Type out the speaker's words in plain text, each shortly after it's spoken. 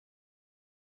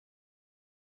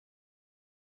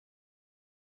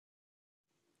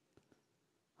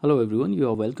Hello everyone, you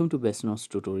are welcome to Best Notes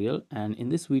tutorial, and in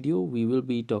this video we will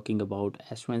be talking about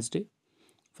Ash Wednesday.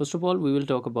 First of all, we will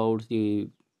talk about the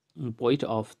point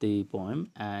of the poem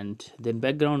and then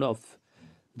background of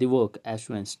the work Ash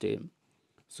Wednesday.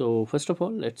 So first of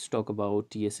all, let's talk about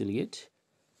T.S. Eliot.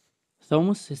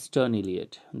 Thomas Stern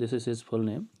Eliot, this is his full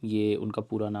name. ये उनका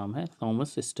पूरा नाम है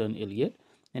Thomas Stern Eliot,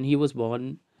 and he was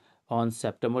born on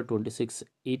September 26,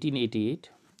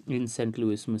 1888 in St.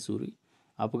 Louis, Missouri.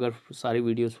 आप अगर सारी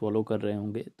videos follow कर रहे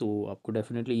होंगे तो आपको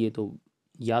डेफिनेटली ये तो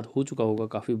याद हो चुका होगा,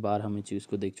 काफ़ी बार हम इस चीज़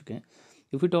को देख चुके हैं.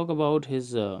 If you talk about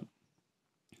his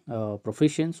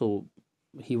profession, so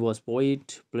he was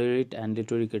poet, प्लेरिट and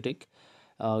literary critic.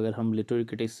 अगर हम लिटरेरी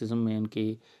क्रिटिसिज्म में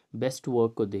इनके बेस्ट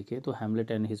वर्क को देखें तो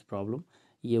हैमलेट एंड हिज प्रॉब्लम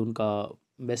ये उनका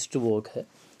बेस्ट वर्क है.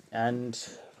 एंड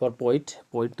फॉर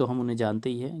पोइट तो हम उन्हें जानते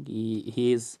ही हैं कि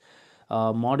ही इज़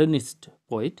मॉडर्निस्ट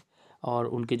पोइट, और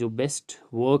उनके जो बेस्ट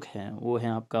वर्क हैं वो हैं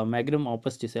आपका मैग्नम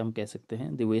ऑपस जिसे हम कह सकते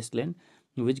हैं the Westland,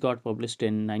 which got published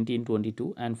in 1922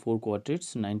 and 4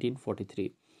 quartets 1943.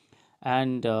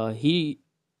 And he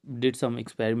did some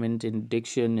experiment in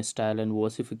diction, style and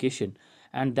versification,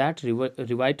 and that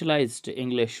revitalized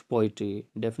English poetry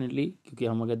definitely. क्योंकि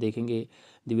हम अगर देखेंगे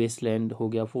द वेस्टलैंड हो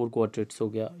गया, 4 quartets हो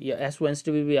गया, या एश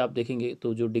वेंसडे भी आप देखेंगे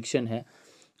तो जो डिक्शन है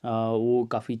वो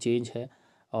काफ़ी चेंज है,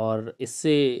 और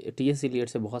इससे टी.एस. एलियट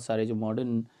से बहुत सारे जो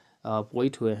मॉडर्न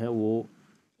पोइट हुए हैं वो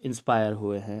इंस्पायर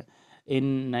हुए हैं.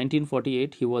 इन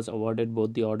 1948 he was awarded both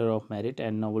the order of merit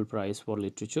and Nobel prize for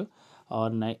literature,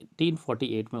 और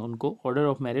 1948 में उनको ऑर्डर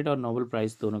ऑफ मेरिट और नोबेल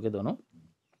प्राइज़ दोनों के दोनों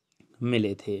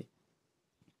मिले थे.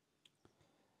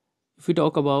 If we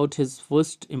talk about his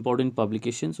first important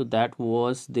publication, so that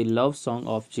was the love song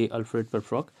of J. Alfred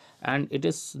Prufrock, and it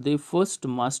is the first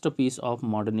masterpiece of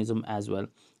modernism as well,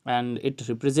 and it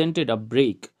represented a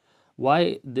break. Why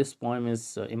this poem is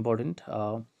important?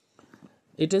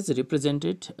 It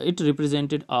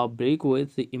represented a break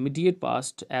with the immediate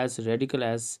past as radical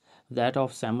as that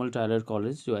of Samuel Taylor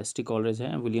College, जो ST college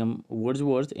है, William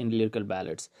Wordsworth इन lyrical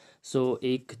ballads. सो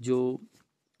एक जो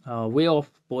way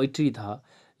of poetry था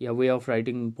या way of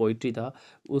writing poetry था,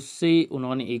 उससे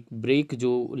उन्होंने एक ब्रेक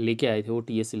जो लेके आए थे वो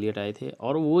टी.एस. एलियट आए थे,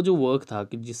 और वो जो वर्क था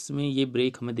कि जिसमें ये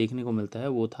ब्रेक हमें देखने को मिलता है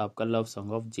वो था आपका love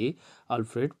song of J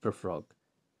Alfred प्रुफ्रॉक.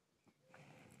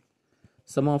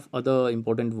 Some of other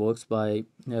important works by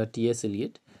T.S.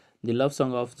 Eliot: The Love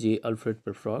Song of J. Alfred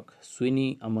Prufrock, Sweeney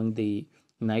Among the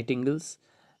Nightingales,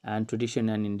 and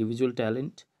Tradition and Individual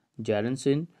Talent,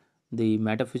 Jaronson, The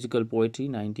Metaphysical Poetry,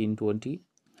 1920,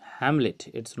 Hamlet,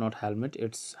 it's not Hamlet,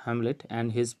 it's Hamlet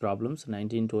and His Problems,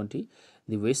 1920,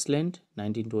 The Wasteland,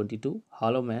 1922,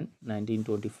 Hollow Man,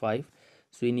 1925,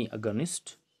 Sweeney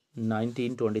Agonist,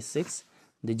 1926,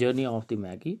 The Journey of the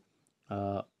Maggie,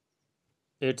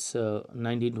 it's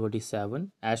 1927,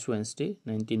 Ash Wednesday,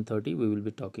 1930. We will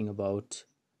be talking about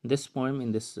this poem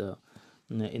in this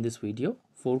video.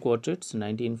 4 quartets,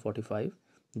 1945.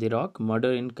 The Rock,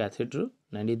 Murder in Cathedral,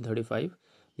 1935.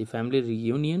 The Family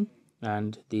Reunion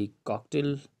and the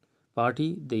Cocktail Party,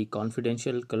 The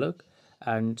Confidential Clerk,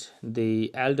 and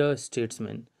The Elder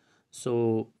Statesman.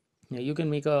 So you can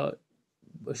make a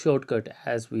shortcut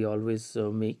as we always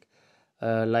make.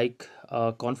 Like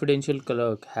a confidential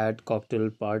clerk had cocktail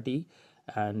party,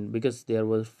 and because there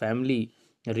was family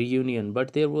reunion,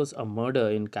 but there was a murder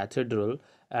in cathedral,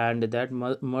 and that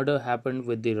murder happened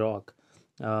with the rock,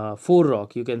 four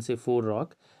rock, you can say four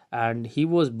rock, and he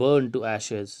was burned to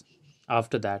ashes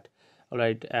after that. All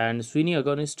right, and Sweeney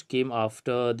Agonist came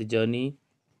after the journey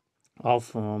of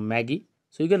Maggie.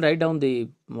 So you can write down the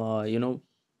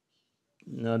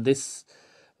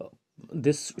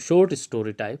this short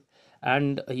story type,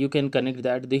 and you can connect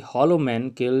that the hollow man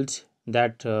killed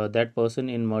that person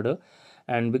in murder,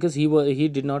 and because he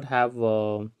did not have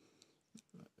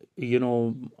you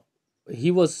know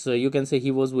he was you can say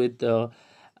he was with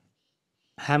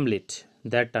Hamlet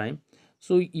that time.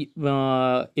 So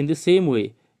in the same way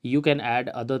you can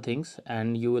add other things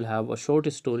and you will have a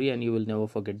short story, and you will never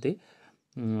forget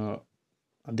uh,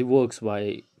 the works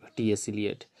by T.S.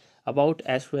 Eliot. About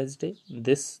Ash Wednesday,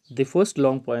 this the first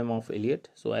long poem of Eliot.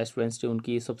 So Ash Wednesday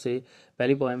उनकी सबसे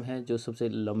पहली poem है जो सबसे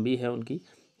लंबी है उनकी.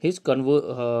 His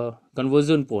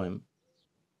conversion poem.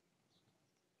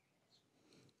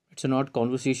 It's not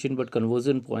conversation but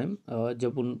conversion poem.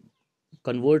 जब उन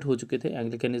कन्वर्ट हो चुके थे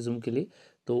एंग्लिकनिज्म के लिए,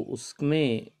 तो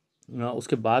उसमें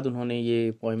उसके बाद उन्होंने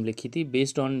ये पोएम लिखी थी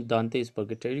बेस्ड ऑन दांतेस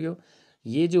पर्गेटोरियो.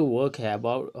 ये जो वर्क है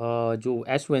अबाउट जो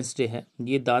एश वेंसडे है,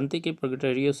 ये दांते के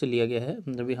पर्गेटोरियो से लिया गया है.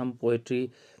 जब हम पोइट्री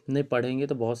में पढ़ेंगे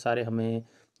तो बहुत सारे हमें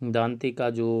दांते का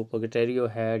जो पर्गेटोरियो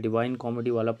है, डिवाइन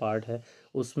कॉमेडी वाला पार्ट है,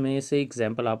 उसमें से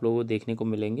एग्जाम्पल आप लोगों को देखने को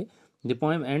मिलेंगे. The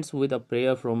poem ends with a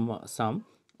prayer from some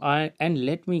and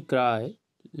let me cry,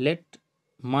 let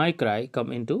my cry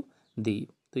come in to the.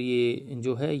 तो ये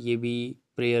जो है ये भी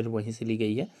प्रेयर वहीं से ली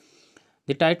गई है।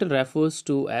 The title refers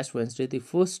to ash Wednesday the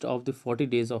first of the 40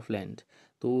 days of lent.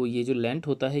 तो ये जो लेंट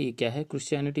होता है ये क्या है,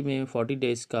 क्रिश्चियनिटी में 40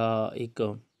 डेज का एक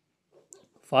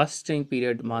फास्टिंग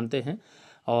पीरियड मानते हैं,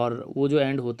 और वो जो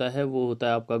एंड होता है वो होता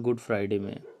है आपका गुड फ्राइडे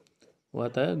में, वो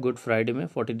आता है गुड फ्राइडे में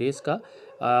 40 डेज़ का।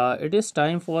 It is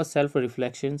time for self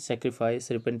reflection,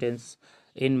 sacrifice, repentance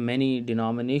in many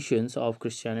denominations of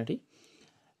Christianity.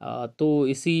 तो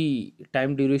इसी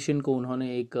टाइम ड्यूरेशन को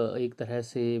उन्होंने एक तरह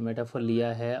से मेटाफर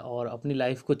लिया है और अपनी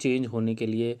लाइफ को चेंज होने के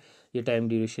लिए ये टाइम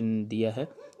ड्यूरेशन दिया है।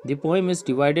 The poem is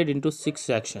divided into 6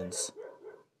 sections.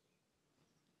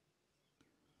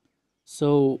 So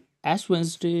Ash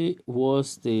Wednesday was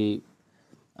the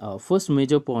first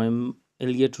major poem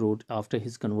Eliot wrote after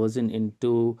his conversion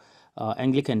into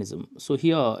Anglicanism. So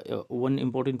here, one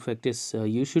important fact is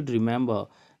you should remember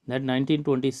that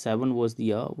 1927 was the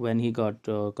year when he got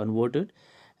converted,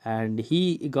 and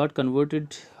he got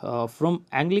converted from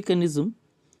Anglicanism,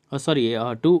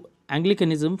 to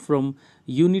Anglicanism from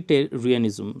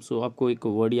Unitarianism. So आपको एक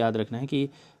word याद रखना है कि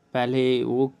पहले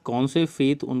वो कौन से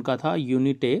फेथ उनका था,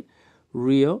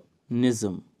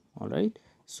 यूनिटेरियनिज्म, ऑलराइट।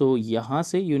 सो यहाँ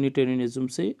से यूनिटेरियनिज्म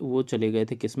से वो चले गए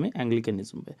थे किस में,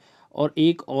 एंग्लिकनिज्म पे। और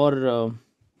एक और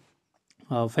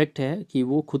फैक्ट है कि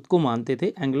वो खुद को मानते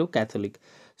थे Anglo Catholic.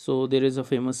 So there is a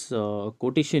famous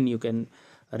quotation you can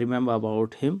remember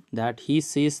about him, that he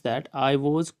says that I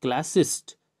was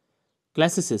classicist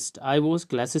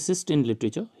in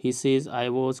literature. He says I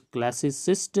was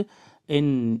classicist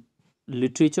in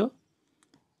literature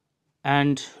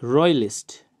and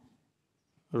royalist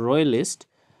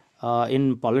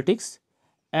in politics,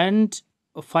 and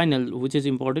final, which is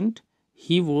important,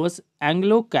 he was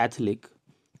Anglo-Catholic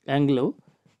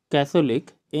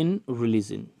in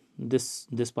religion. This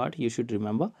part you should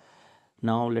remember.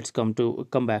 Now let's come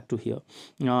back to here.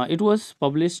 It was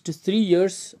published 3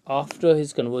 years after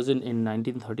his conversion in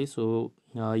 1930. So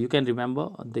you can remember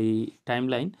the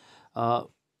timeline.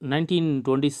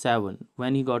 1927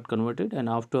 when he got converted, and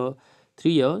after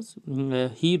 3 years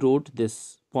he wrote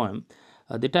this poem.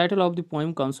 The title of the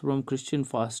poem comes from Christian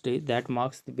fast day that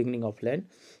marks the beginning of Lent,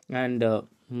 and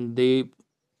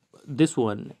this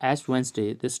one, Ash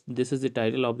Wednesday, this is the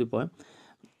title of the poem,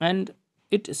 and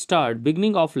it started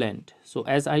beginning of Lent. So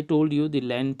as I told you, the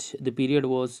period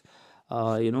was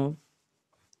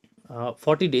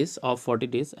 40 days,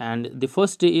 and the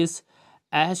first day is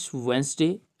Ash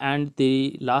Wednesday, and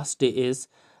the last day is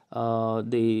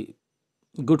the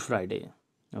Good Friday.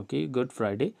 Okay, Good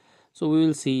Friday. So we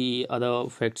will see other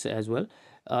facts as well.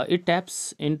 It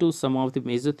taps into some of the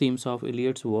major themes of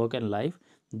Eliot's work and life.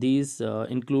 These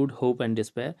include hope and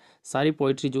despair. सारी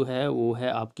poetry जो है वो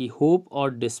है आपकी hope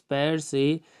और despair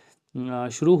से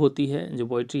शुरू होती है जो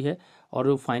पोइट्री है, और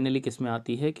वो फाइनली किस में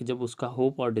आती है कि जब उसका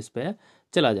होप और डिस्पेयर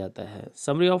चला जाता है।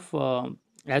 Summary of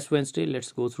Ash Wednesday,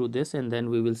 let's go through this and then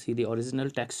we will see the original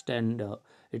text and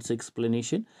its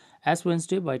explanation. Ash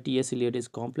Wednesday by T.S.Eliot is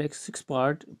complex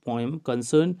 6-part poem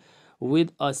concerned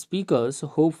with a speaker's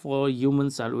hope for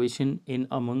human salvation in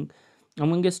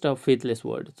amongst a faithless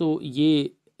world. तो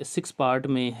ये 6 part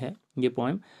में है ये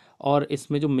poem, और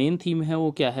इसमें जो main theme है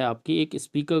वो क्या है आपकी, एक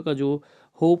स्पीकर का जो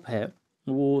होप है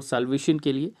वो सल्वेशन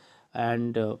के लिए,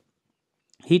 and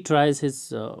he tries his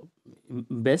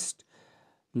best.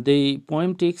 The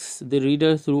poem takes the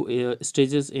reader through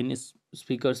stages in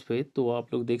speakers faith. तो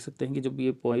आप लोग देख सकते हैं कि जब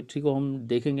ये पोइट्री को हम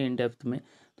देखेंगे इन डेप्थ में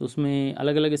तो उसमें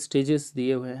अलग अलग स्टेजेस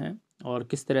दिए हुए हैं और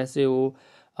किस तरह से वो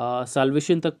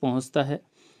साल्वेशन तक पहुंचता है.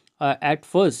 At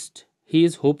first he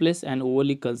is hopeless and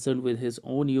overly concerned with his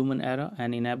own human error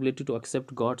and inability to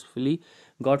accept God fully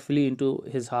into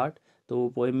his heart. तो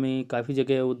पोएम में काफ़ी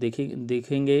जगह वो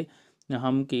देखेंगे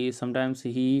हम कि sometimes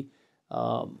he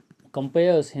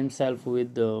compares himself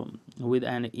with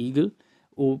an eagle,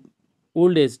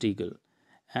 old aged eagle,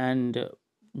 and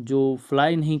जो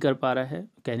fly नहीं कर पा रहा है.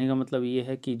 कहने का मतलब ये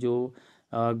है कि जो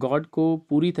गॉड को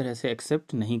पूरी तरह से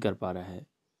एक्सेप्ट नहीं कर पा रहा है.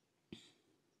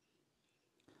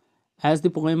 As the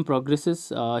poem progresses,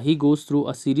 he goes through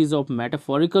a series of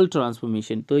metaphorical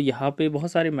transformation. तो यहाँ पे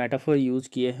बहुत सारे मेटाफर यूज़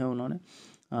किए हैं उन्होंने.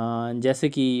 जैसे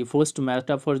कि फर्स्ट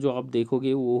मेटाफर जो आप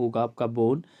देखोगे वो होगा आपका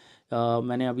बोन.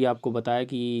 मैंने अभी आपको बताया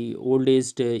कि ओल्ड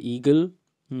एज्ड ईगल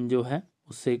जो है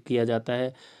उससे किया जाता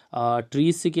है,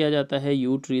 ट्रीज से किया जाता है,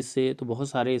 यू ट्रीज से. तो बहुत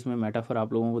सारे इसमें मेटाफर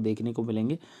आप लोगों को देखने को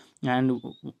मिलेंगे. And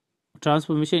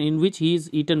transformation in which he is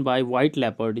eaten by white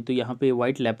leopard. तो यहाँ पे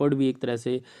वाइट लेपर्ड भी एक तरह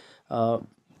से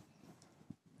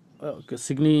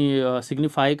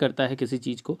सिग्निफाई करता है किसी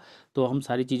चीज़ को, तो हम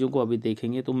सारी चीज़ों को अभी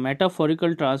देखेंगे। तो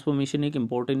मेटाफोरिकल ट्रांसफॉर्मेशन एक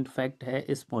इम्पॉर्टेंट फैक्ट है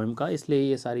इस पोएम का, इसलिए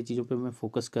ये सारी चीज़ों पे मैं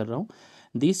फोकस कर रहा हूँ।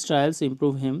 These trials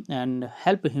improve him and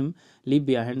help him leave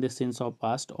behind the sins of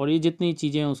past. और ये जितनी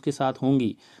चीज़ें उसके साथ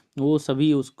होंगी वो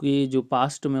सभी उसके जो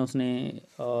पास्ट में उसने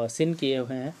सिन किए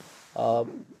हुए हैं,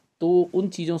 तो उन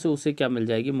चीज़ों से उसे क्या मिल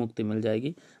जाएगी, मुक्ति मिल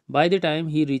जाएगी। By the time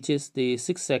he reaches the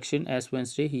 6th section as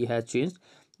Wednesday he has change.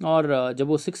 और जब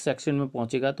वो 6th सेक्शन में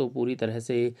पहुंचेगा तो पूरी तरह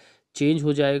से चेंज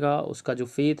हो जाएगा, उसका जो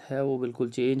फेथ है वो बिल्कुल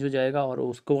चेंज हो जाएगा। और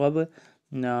उसको अब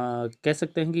कह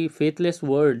सकते हैं कि फेथलेस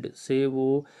वर्ल्ड से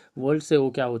वो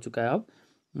क्या हो चुका है,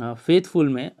 अब फेथफुल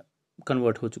में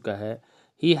कन्वर्ट हो चुका है।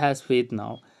 He has faith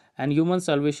now and human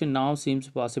salvation now seems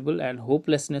possible and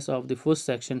hopelessness of the first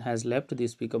section has left the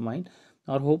speaker mind.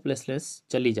 और होपलेसनेस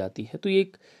चली जाती है। तो ये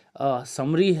एक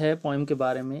समरी है पोएम के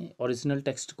बारे में। ओरिजिनल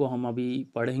टेक्स्ट को हम अभी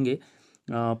पढ़ेंगे,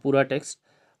 पूरा टेक्स्ट।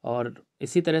 और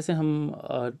इसी तरह से हम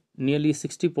nearly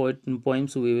 60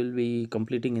 poems we will be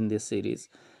completing in this series.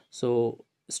 So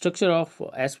structure of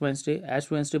Ash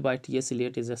Wednesday by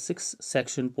T.S.Eliot is a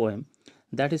 6-section poem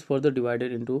that is further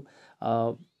divided into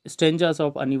stanzas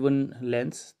of uneven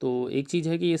lengths. तो एक चीज़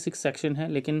है कि ये 6 सेक्शन है,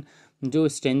 लेकिन जो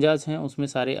stanzas हैं उसमें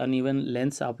सारे uneven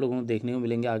lengths आप लोगों को देखने को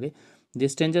मिलेंगे आगे। The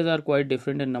stanzas are quite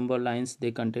different in number lines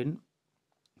they contain.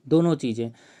 दोनों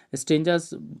चीज़ें, स्टेंजास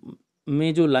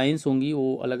में जो लाइंस होंगी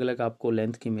वो अलग अलग आपको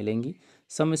लेंथ की मिलेंगी।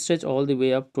 सम stretch all the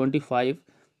way up 25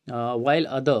 while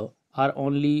other are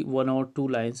only 1 or 2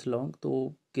 lines long.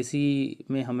 तो किसी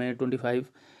में हमें 25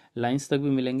 लाइंस तक भी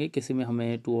मिलेंगे, किसी में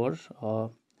हमें 2 और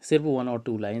सिर्फ 1 or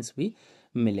 2 लाइंस भी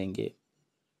मिलेंगे।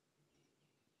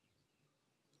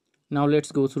 Now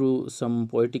let's go through some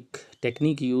poetic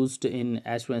technique used in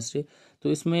ash Wednesday.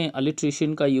 तो इसमें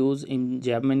अलिट्रेशन का यूज़,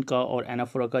 इंजैबमेंट का और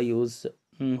एनाफोरा का यूज़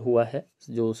हुआ है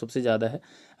जो सबसे ज़्यादा है।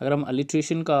 अगर हम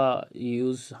अलिट्रेशन का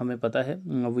यूज़ हमें पता है,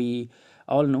 we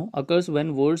all know occurs when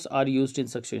words are used in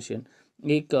succession.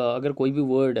 एक अगर कोई भी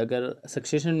वर्ड अगर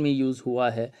सक्सेशन में यूज़ हुआ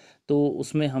है तो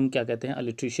उसमें हम क्या कहते हैं,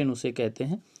 अलिट्रेशन उसे कहते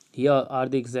हैं। हियर आर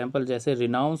द एग्जाम्पल, जैसे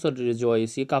रिनाउंस और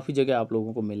रिजॉइस, ये काफ़ी जगह आप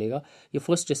लोगों को मिलेगा, ये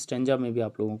फर्स्ट स्टेंजा में भी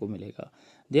आप लोगों को मिलेगा।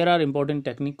 There are important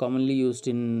technique commonly used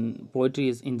in poetry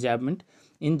is इंजैबमेंट।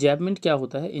 इंजैबमेंट क्या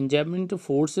होता है, इंजैबमेंट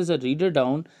forces a reader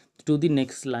down to the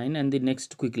next line and the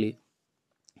next quickly.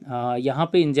 यहाँ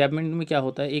पे इंजैबमेंट में क्या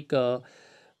होता है, एक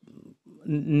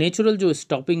नेचुरल जो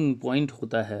स्टॉपिंग पॉइंट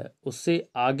होता है उससे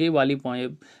आगे वाली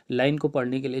पॉइंट लाइन को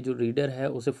पढ़ने के लिए जो रीडर है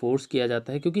उसे फोर्स किया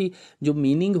जाता है, क्योंकि जो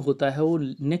मीनिंग होता है वो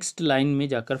नेक्स्ट लाइन में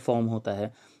जाकर फॉर्म होता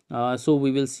है। So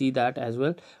we will see that as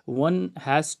well. One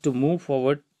has to move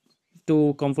forward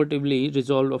to comfortably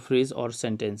resolve a phrase और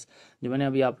सेंटेंस। जो मैंने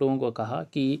अभी आप लोगों को कहा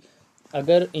कि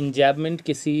अगर इंजैबमेंट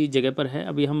किसी जगह पर है,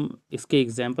 अभी हम इसके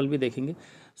एग्जाम्पल भी देखेंगे।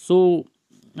 सो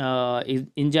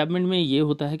इंजैबमेंट में ये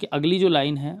होता है कि अगली जो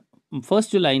लाइन है,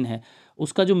 फर्स्ट जो लाइन है,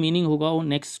 उसका जो मीनिंग होगा वो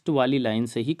नेक्स्ट वाली लाइन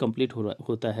से ही कंप्लीट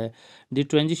होता है। The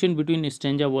transition between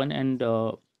stanza 1 and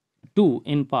 2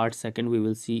 in part second we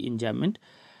will see इंजैबमेंट।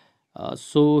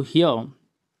 So here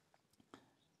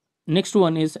next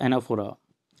one is anaphora.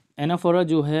 Anaphora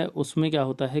जो है उसमें क्या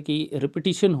होता है कि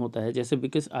रिपीटिशन होता है, जैसे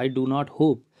because I do not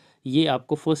hope, ये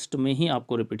आपको फर्स्ट में ही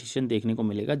आपको रिपीटिशन देखने को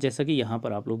मिलेगा, जैसा कि यहाँ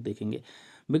पर आप लोग देखेंगे।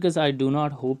 Because I do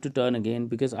not hope to turn again,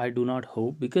 because I do not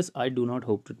hope, because I do not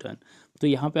hope to turn. तो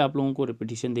यहाँ पे आप लोगों को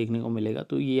रिपीटिशन देखने को मिलेगा।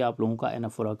 तो ये आप लोगों का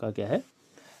एनाफोरा का क्या है,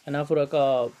 एनाफोरा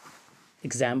का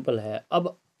एग्जाम्पल है।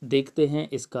 अब देखते हैं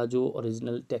इसका जो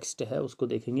ओरिजिनल टेक्स्ट है उसको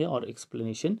देखेंगे और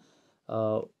एक्सप्लेनेशन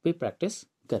पे प्रैक्टिस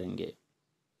करेंगे।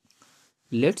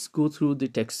 Let's go through the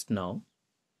text now.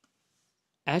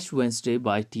 Ash Wednesday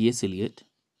by T.S. Eliot.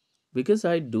 Because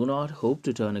I do not hope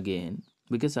to turn again,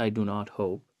 because I do not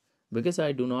hope, because I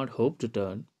do not hope to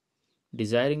turn,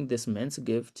 desiring this man's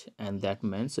gift and that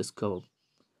man's scope,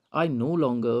 I no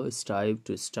longer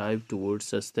strive towards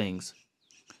such things.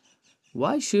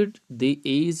 Why should the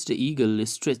aged eagle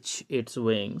stretch its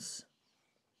wings?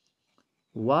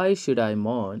 Why should I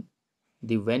mourn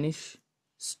the vanished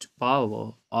power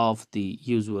of the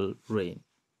usual rain?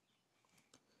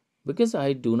 Because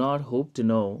I do not hope to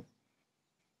know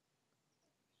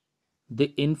the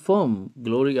infirm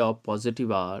glory of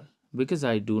positive hour, because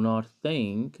I do not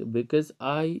think, because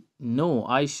I know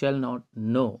I shall not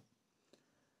know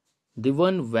the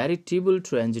one veritable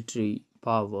transitory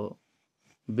power,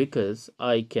 because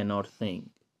I cannot think.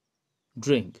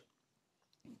 Drink.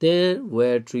 There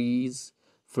were trees,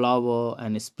 flower,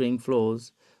 and spring flows,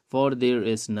 for there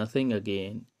is nothing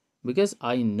again, because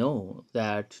I know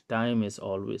that time is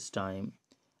always time,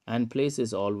 and place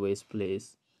is always place,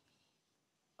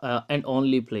 and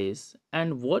only place,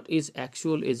 and what is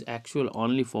actual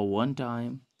only for one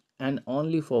time, and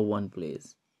only for one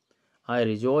place. I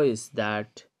rejoice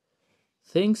that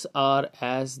things are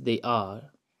as they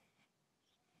are,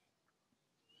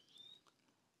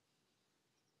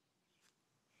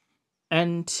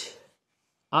 and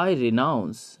I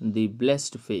renounce the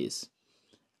blessed face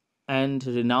and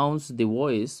renounce the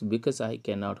voice because I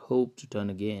cannot hope to turn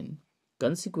again.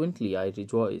 Consequently, I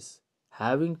rejoice,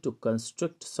 having to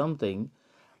construct something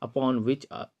upon which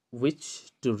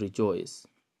to rejoice,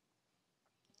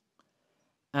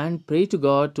 and pray to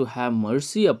God to have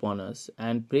mercy upon us,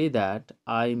 and pray that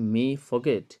I may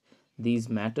forget these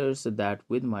matters that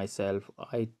with myself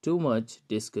I too much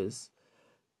discuss,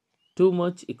 too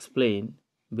much explain,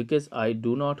 because I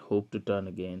do not hope to turn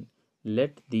again.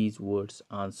 Let these words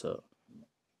answer.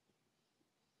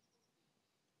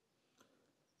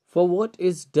 For what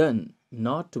is done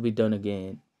not to be done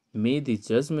again, may the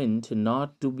judgment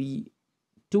not to be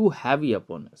too heavy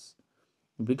upon us,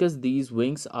 because these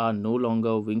wings are no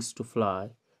longer wings to fly,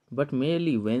 but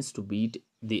merely wings to beat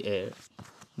the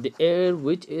air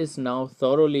which is now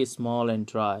thoroughly small and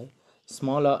dry,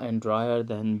 smaller and drier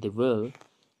than the will.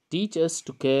 Teach us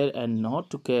to care and not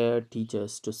to care, teach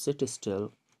us to sit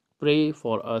still. Pray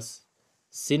for us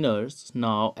sinners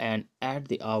now and at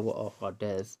the hour of our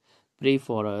death. Pray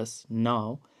for us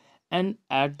now and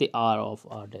at the hour of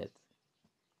our death.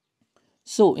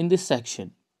 So, in this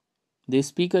section, the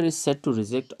speaker is said to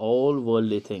reject all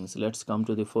worldly things. Let's come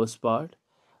to the first part,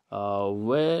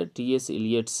 where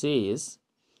T.S.Eliot says,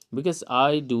 because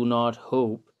I do not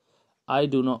hope,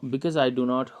 because I do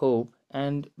not hope,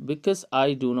 and because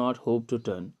I do not hope to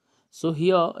turn. So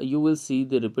here you will see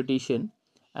the repetition,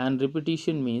 and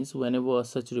repetition means whenever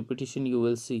such repetition you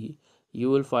will see, you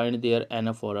will find there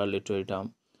anaphora literary term.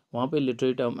 वहाँ पे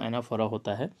literary term anaphora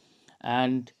होता है.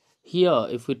 And here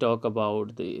if we talk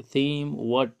about the theme,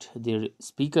 what the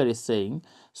speaker is saying,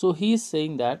 so he is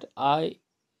saying that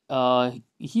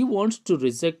he wants to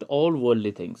reject all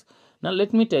worldly things. Now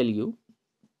let me tell you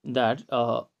that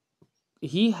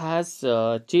he has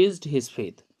changed his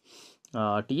faith.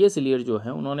 T.S. Eliot जो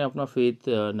है उन्होंने अपना faith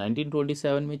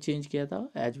 1927 में change किया था,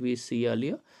 as we C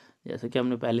earlier, जैसा कि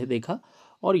हमने पहले देखा.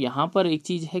 और यहाँ पर एक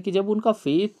चीज़ है कि जब उनका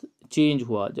फेथ चेंज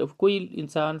हुआ, जब कोई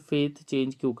इंसान फेथ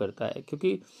चेंज क्यों करता है,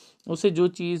 क्योंकि उसे जो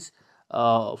चीज़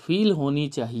फील होनी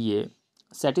चाहिए,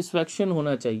 सेटिस्फैक्शन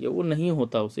होना चाहिए, वो नहीं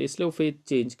होता उसे, इसलिए वो फेथ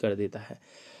चेंज कर देता है.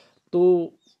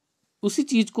 तो उसी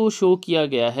चीज़ को शो किया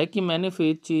गया है कि मैंने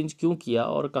फेथ चेंज क्यों किया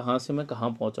और कहाँ से मैं कहाँ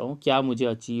पहुँचा हूँ, क्या मुझे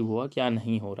अचीव हुआ, क्या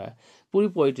नहीं हो रहा है. पूरी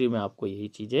पोइट्री में आपको यही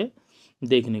चीज़ें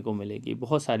देखने को मिलेगी,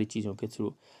 बहुत सारी चीज़ों के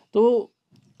थ्रू. तो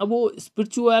अब वो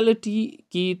स्पिरिचुअलिटी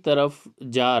की तरफ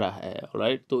जा रहा है,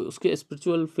 राइट. तो उसके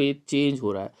स्पिरिचुअल फेथ चेंज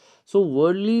हो रहा है. सो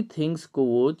वर्ल्डली थिंग्स को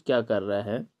वो क्या कर रहा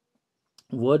है,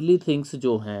 वर्ल्डली थिंग्स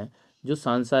जो हैं, जो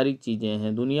सांसारिक चीज़ें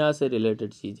हैं, दुनिया से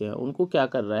रिलेटेड चीज़ें हैं, उनको क्या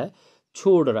कर रहा है,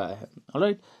 छोड़ रहा है.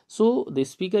 Alright. So the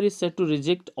speaker is set to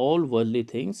reject all worldly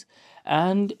things,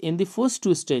 and in the first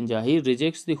two stanza he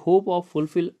rejects the hope of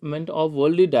fulfillment of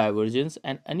worldly divergence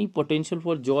and any potential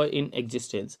for joy in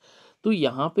existence. तो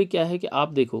यहाँ पे क्या है कि आप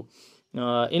देखो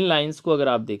इन lines को अगर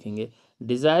आप देखेंगे,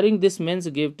 desiring this mains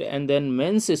gift and then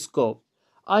mains scope,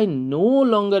 I no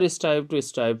longer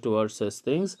strive towards such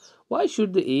things. Why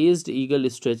should the aged eagle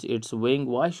stretch its wing?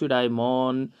 Why should I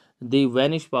mourn the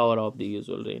vanished power of the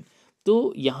usual rain?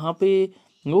 तो यहाँ पे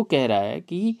वो कह रहा है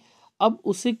कि अब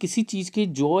उसे किसी चीज़ की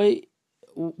जॉय,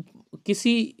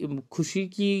 किसी खुशी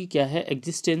की क्या है,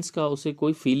 एग्जिस्टेंस का उसे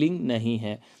कोई फीलिंग नहीं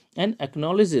है. And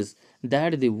acknowledges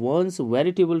that the ones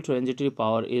veritable transitory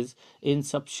power is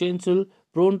insubstantial,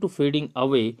 prone to fading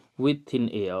away with thin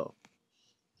air.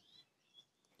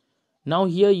 Now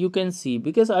here you can see,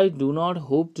 because I do not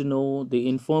hope to know the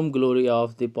informed glory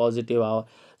of the positive hour.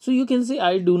 So you can see,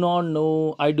 I do not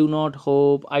know, I do not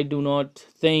hope, I do not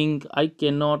think, I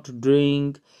cannot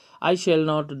drink, I shall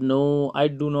not know, I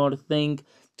do not think.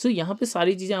 So यहाँ पे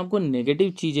सारी चीज़ें आपको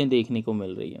negative चीज़ें देखने को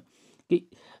मिल रही हैं कि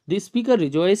the speaker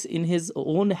rejoices in his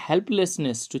own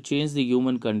helplessness to change the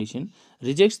human condition,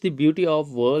 rejects the beauty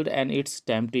of world and its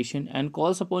temptation, and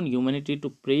calls upon humanity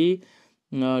to pray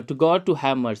to God to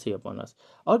have mercy upon us.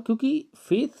 और क्योंकि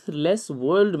faithless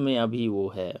world में अभी वो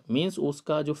है, means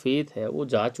उसका जो faith है वो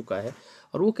जा चुका है,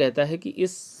 और वो कहता है कि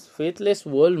इस फेथलेस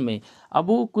वर्ल्ड में अब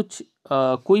वो कुछ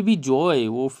कोई भी जॉय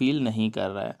वो फील नहीं कर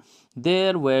रहा है.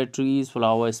 There where trees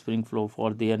flower spring flow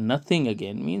for their nothing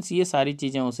again, means ये सारी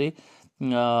चीज़ें उसे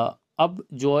अब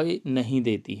जॉय नहीं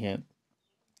देती हैं.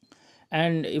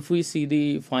 And if we see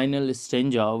the final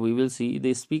stanza, we will see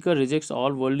the speaker rejects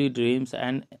all worldly dreams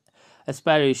and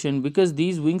aspiration because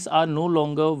these wings are no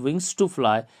longer wings to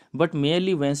fly but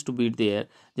merely wings to beat the air.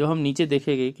 जब हम नीचे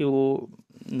देखेंगे कि वो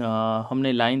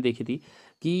हमने line देखी थी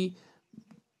कि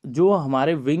जो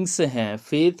हमारे विंग्स हैं,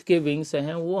 फेथ के विंग्स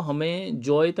हैं, वो हमें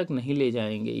जॉय तक नहीं ले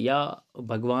जाएंगे या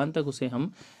भगवान तक उसे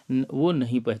हम वो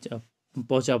नहीं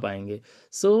पहुंचा पाएंगे।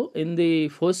 सो in the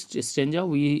first stanza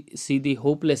we see the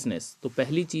hopelessness. तो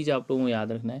पहली चीज़ आप लोगों को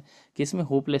याद रखना है कि इसमें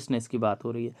होपलेसनेस की बात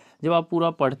हो रही है। जब आप पूरा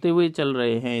पढ़ते हुए चल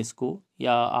रहे हैं इसको,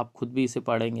 या आप खुद भी इसे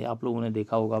पढ़ेंगे, आप लोगों ने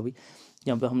देखा होगा भी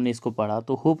जहाँ पे हमने इसको पढ़ा,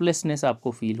 तो होपलेसनेस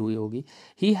आपको फील हुई होगी।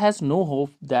 He has no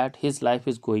hope that his life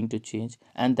is going to change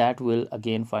and that will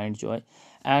again find Joy,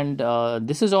 and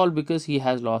this is all because he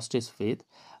has lost his faith.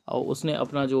 उसने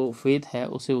अपना जो फेथ है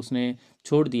उसे उसने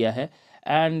छोड़ दिया है।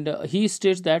 And he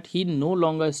states that he no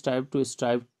longer strive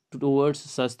towards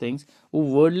such things. वो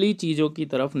वर्ल्डली चीज़ों की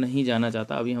तरफ नहीं जाना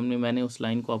चाहता। अभी मैंने उस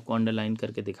लाइन को आपको अंडरलाइन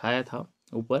करके दिखाया था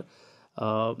ऊपर।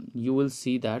 You will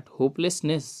see that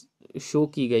hopelessness show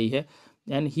की गई है।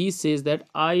 And he says that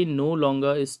I no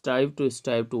longer strive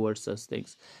towards such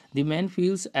things. The man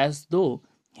feels as though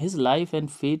his life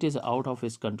and fate is out of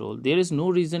his control. There is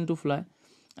no reason to fly,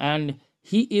 and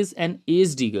he is an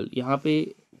aged eagle. यहाँ पे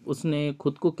उसने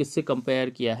खुद को किससे compare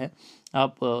किया है?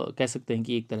 आप कह सकते हैं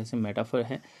कि एक तरह से मेटाफर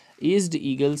है। एज्ड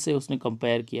ईगल से उसने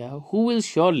कंपेयर किया है। Who will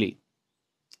surely,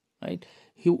 right?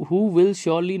 Who will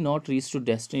surely not reach to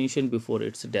destination before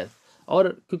its death.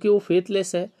 और क्योंकि वो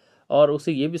फेथलेस है और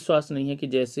उसे ये विश्वास नहीं है कि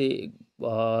जैसे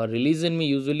रिलीजन में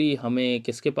यूजुअली हमें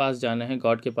किसके पास जाना है,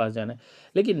 गॉड के पास जाना है,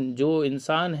 लेकिन जो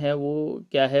इंसान है वो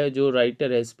क्या है, जो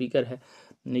राइटर है, स्पीकर है,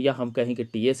 या हम कहें कि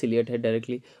T.S.Eliot है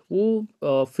डायरेक्टली,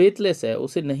 वो फेथलेस है।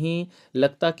 उसे नहीं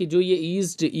लगता कि जो ये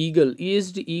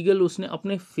ईज्ड ईगल उसने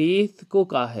अपने फेथ को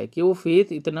कहा है कि वो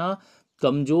फेथ इतना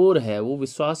कमज़ोर है, वो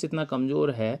विश्वास इतना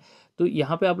कमज़ोर है। तो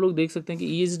यहाँ पे आप लोग देख सकते हैं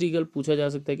कि एज्ड ईगल पूछा जा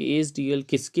सकता है कि एज्ड ईगल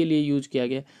किसके लिए यूज किया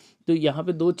गया। तो यहाँ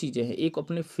पे दो चीज़ें हैं, एक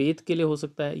अपने फेथ के लिए हो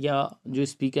सकता है, या जो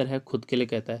स्पीकर है खुद के लिए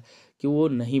कहता है कि वो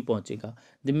नहीं पहुँचेगा।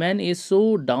 The man is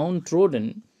so down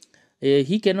trodden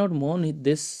he cannot mourn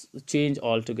this change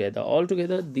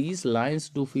altogether these lines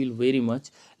do feel very much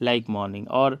like mourning।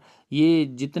 और ये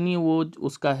जितनी वो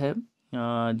उसका है,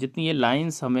 जितनी ये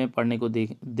लाइंस हमें पढ़ने को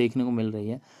देखने को मिल रही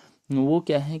है, वो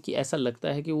क्या है कि ऐसा लगता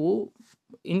है कि वो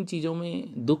इन चीज़ों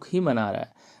में दुख ही मना रहा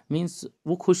है, मीन्स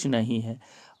वो खुश नहीं है।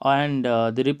 And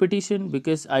the repetition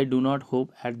because I do not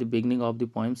hope at the beginning of the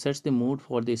poem sets the mood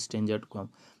for the stranger to come.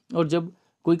 और जब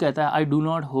कोई कहता है I do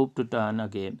not hope to turn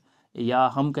again, या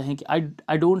हम कहें कि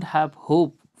I don't have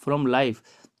hope from life,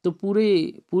 तो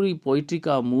पूरी पोइट्री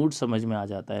का मूड समझ में आ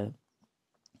जाता है।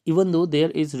 Even though there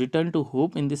is return to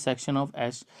hope in this section of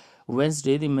Ash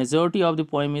Wednesday, the majority of the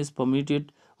poem is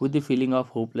permeated with the feeling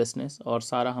of hopelessness। और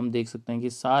सारा हम देख सकते हैं कि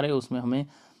सारे उसमें हमें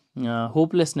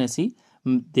होपलेसनेस ही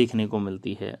देखने को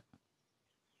मिलती है।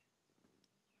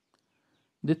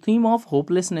 The theme of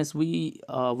hopelessness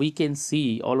we can see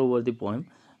all over the poem।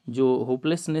 जो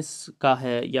होपलेसनेस का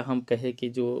है, या हम कहें कि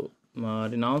जो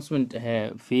रिनाउंसमेंट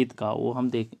है फेथ का, वो हम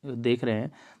देख रहे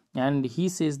हैं। And he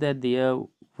says that there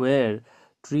where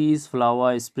trees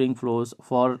flower spring flows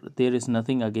for their is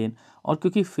nothing again. और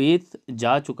क्योंकि फेथ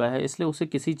जा चुका है इसलिए उसे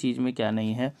किसी चीज़ में क्या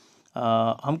नहीं है,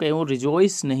 हम कहें वो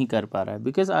रिजॉइस नहीं कर पा रहा है।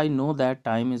 Because I know that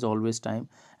time is always time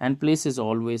and place is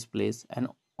always place and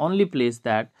only place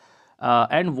that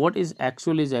and what is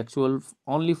actual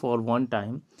only for one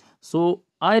time। So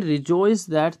I rejoice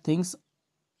that things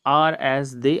are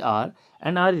as they are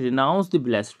and I renounce the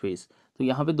blessed face। तो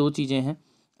यहाँ पे दो चीज़ें हैं,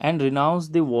 and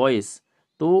renounce the voice।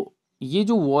 तो ये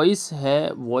जो voice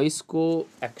है, वॉइस को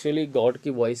एक्चुअली गॉड की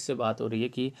वॉइस से बात हो रही है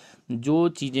कि जो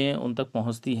चीज़ें उन तक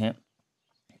पहुँचती हैं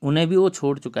उन्हें भी वो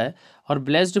छोड़ चुका है। और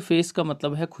ब्लेस्ड फेस का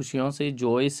मतलब है खुशियों से,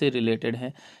 जॉय से रिलेटेड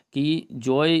है कि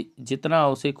जॉय जितना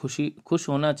उसे खुश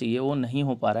होना चाहिए वो नहीं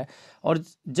हो पा रहा है। और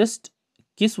जस्ट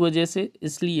किस वजह से,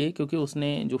 इसलिए क्योंकि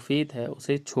उसने जो फेथ है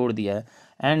उसे छोड़ दिया है।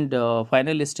 एंड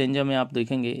फाइनल स्टेंजा में आप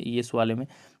देखेंगे ये इस वाले में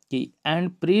कि and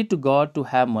pray to God to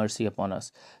have mercy upon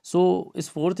us. सो इस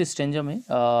फोर्थ स्टेंजा में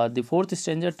the fourth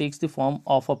stanza takes the form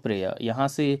of a prayer. यहाँ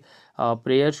से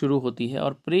प्रेयर शुरू होती है।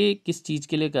 और प्रे किस चीज़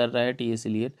के लिए कर रहा है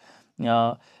T.S.Eliot?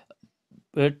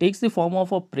 Takes the form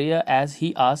of a prayer as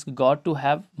he ask God to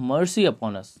have mercy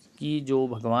upon us, कि जो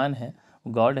भगवान है,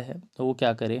 गॉड है, तो वो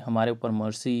क्या करे, हमारे ऊपर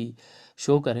मर्सी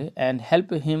शो करे। And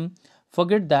help him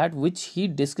forget that which he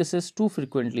discusses to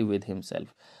frequently with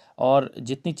himself. और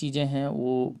जितनी चीज़ें हैं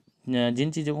वो,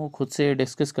 जिन चीज़ों को खुद से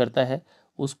डिस्कस करता है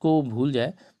उसको भूल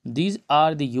जाए। These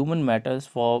are the human matters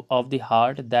for of the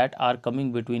heart that are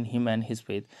coming between him and his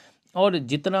faith. और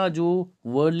जितना जो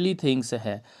वर्ल्डली थिंग्स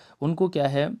है उनको क्या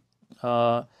है,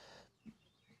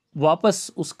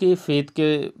 वापस उसके फेथ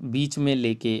के बीच में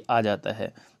लेके आ जाता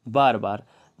है बार बार।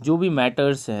 जो भी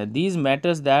मैटर्स हैं, these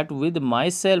matters that with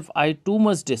my self I too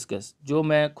much discuss, जो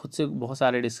मैं खुद से बहुत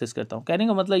सारे डिस्कस करता हूँ। कहने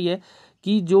का मतलब ये है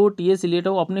कि जो टी.एस. एलियट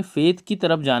है वो अपने फेथ की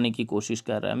तरफ जाने की कोशिश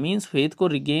कर रहा है, मीन्स फेथ को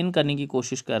रिगेन करने की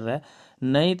कोशिश कर रहा है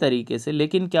नए तरीके से।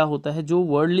 लेकिन क्या होता है, जो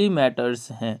वर्ल्डली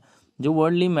मैटर्स हैं, जो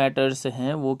वर्ल्डली मैटर्स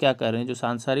हैं वो क्या कर रहे हैं, जो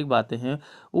सांसारिक बातें हैं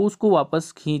वो उसको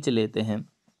वापस खींच लेते हैं।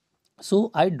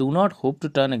 सो I do not hope to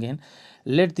turn again,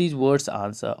 let these words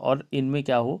answer. और इनमें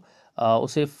क्या हो,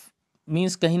 उसे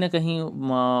मीन्स कहीं ना कहीं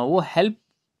वो help,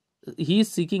 he is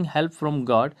seeking help from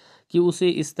God, कि उसे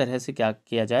इस तरह से क्या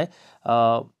किया जाए,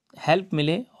 हेल्प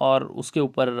मिले और उसके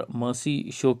ऊपर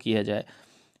मर्सी शो किया जाए।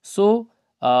 So,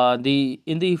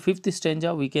 in the fifth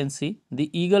stanza, we can see the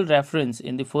eagle reference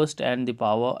in the first and the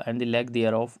power and the lack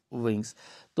thereof wings.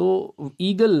 तो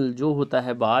ईगल जो होता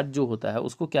है, बाज जो होता है,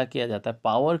 उसको क्या किया जाता है,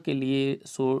 पावर के लिए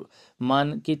सो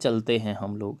मान के चलते हैं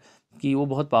हम लोग कि वो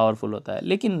बहुत पावरफुल होता है।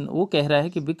 लेकिन वो कह रहा है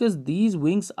कि because these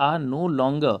wings are no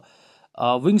longer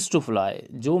wings to fly,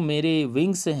 जो मेरे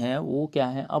विंग्स हैं वो क्या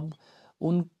हैं, अब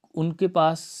उनके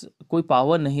पास कोई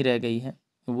पावर नहीं रह गई है,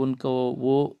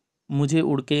 वो मुझे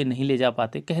उड़ के नहीं ले जा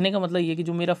पाते। कहने का मतलब ये कि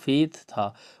जो मेरा फेथ था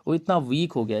वो इतना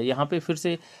वीक हो गया। यहाँ पे फिर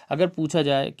से अगर पूछा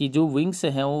जाए कि जो विंग्स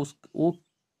हैं वो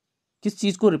किस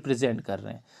चीज़ को रिप्रेजेंट कर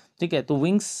रहे हैं, ठीक है, तो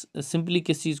विंग्स सिंपली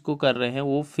किस चीज़ को कर रहे हैं,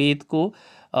 वो फेथ को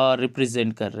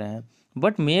रिप्रेजेंट कर रहे हैं।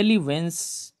 But merely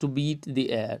veins to beat the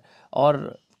air,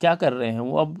 और क्या कर रहे हैं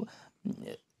वो, अब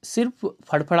सिर्फ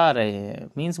फड़फड़ा रहे हैं,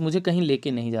 मीन्स मुझे कहीं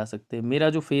लेके नहीं जा सकते, मेरा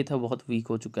जो फेथ है बहुत वीक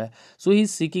हो चुका है। सो he is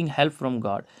seeking help from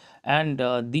God and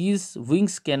these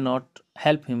wings can not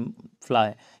help him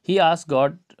fly. He ask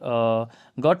God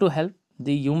to help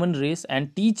the human race and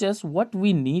teach us what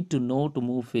we need to know to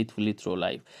move faithfully through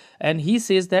life. And he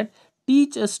says that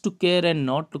teach us to care and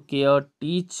not to care,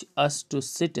 teach us to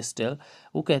sit still.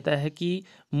 वो कहता है कि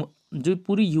जो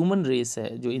पूरी human race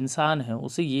है, जो इंसान है,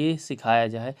 उसे ये सिखाया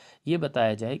जाए, ये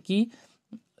बताया जाए कि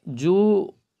जो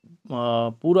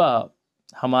पूरा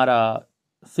हमारा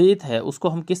फेथ है उसको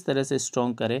हम किस तरह से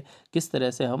स्ट्रॉन्ग करें, किस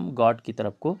तरह से हम गॉड की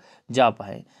तरफ को जा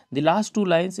पाए। The last two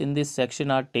lines in this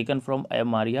section are taken from I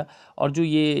Maria. और जो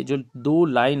ये जो दो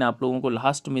लाइन आप लोगों को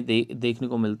लास्ट में देखने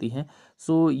को मिलती हैं,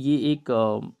 सो ये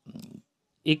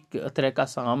एक तरह का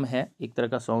साम है, एक तरह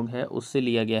का सॉन्ग है, उससे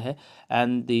लिया गया है।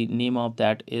 And the name of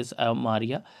that is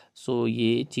Maria. सो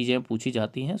ये चीज़ें पूछी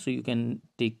जाती हैं, so you can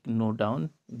take note down,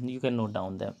 you can note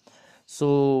down them. So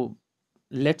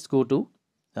let's go to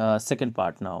second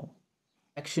part now.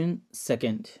 Section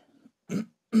second.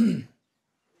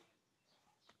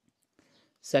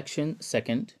 Section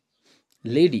second.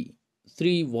 Lady,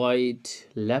 three white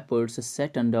leopards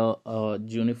sat under a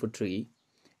juniper tree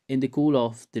in the cool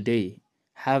of the day,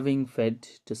 having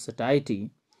fed to satiety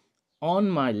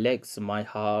on my legs, my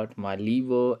heart, my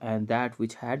liver, and that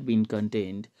which had been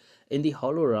contained in the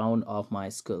hollow round of my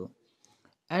skull.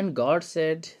 And God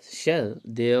said, shall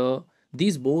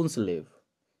these bones live?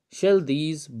 Shall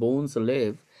these bones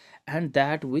live? And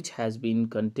that which has been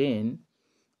contained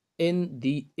in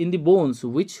the bones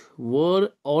which were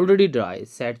already dry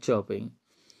sat chirping,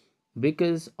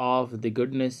 because of the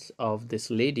goodness of this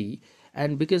lady,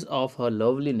 and because of her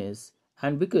loveliness,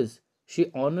 and because she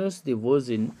honors the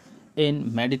virgin. In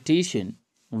meditation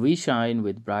we shine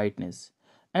with brightness,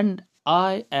 and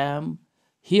I am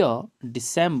here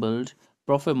dissembled,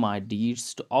 proffer my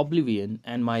deeds to oblivion,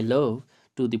 and my love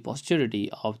to the posterity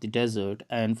of the desert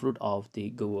and fruit of the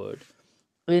gourd.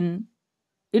 In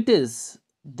it is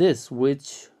this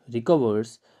which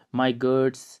recovers my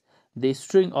girds, the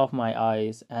string of my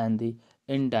eyes, and the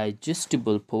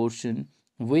indigestible portion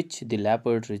which the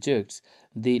leopard rejects,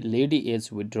 the lady is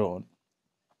withdrawn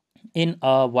in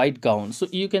a white gown. So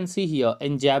you can see here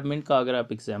enjambment का अगर आप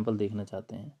example देखना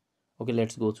चाहते हैं, okay,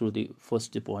 let's go through the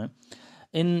first poem.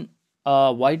 In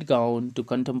a white gown to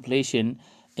contemplation,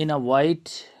 in a white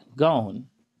gown,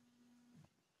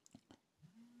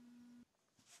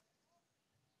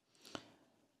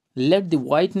 let the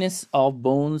whiteness of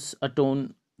bones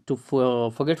atone to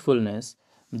forgetfulness.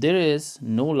 There is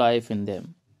no life in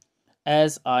them.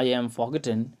 As I am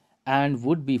forgotten and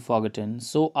would be forgotten,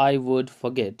 so I would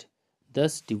forget.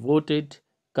 Thus devoted,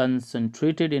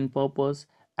 concentrated in purpose,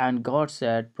 and God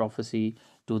said prophecy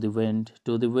to the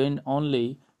wind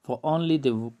only, for only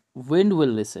the wind will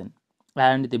listen.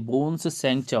 And the bones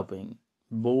sang chopping,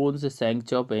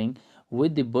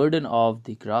 with the burden of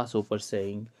the grasshopper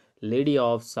saying, Lady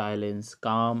of silence,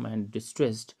 calm and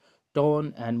distressed,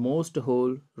 torn and most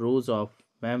whole, rose of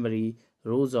memory,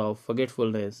 rose of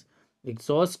forgetfulness,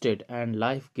 exhausted and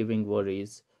life giving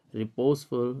worries,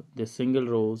 reposeful, the single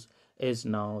rose is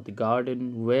now the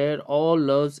garden where all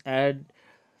loves add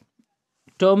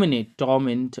terminate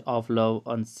torment of love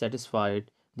unsatisfied,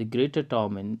 the greater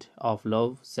torment of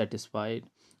love satisfied,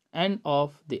 and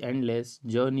of the endless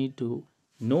journey to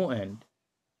no end.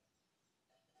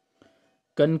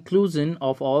 Conclusion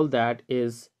of all that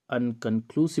is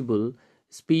unconclusible,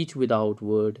 speech without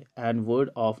word, and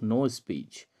word of no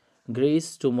speech.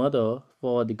 Grace to mother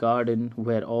for the garden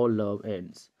where all love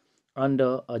ends.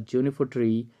 Under a juniper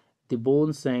tree, the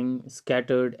bones sang,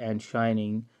 scattered and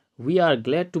shining. We are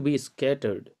glad to be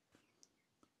scattered.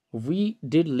 We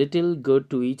did little good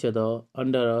to each other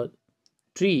under a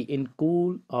tree in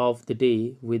cool of the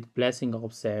day with blessing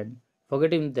of sand,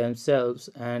 forgetting themselves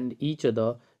and each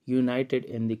other, united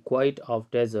in the quiet of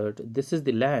desert. This is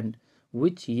the land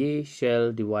which ye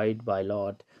shall divide by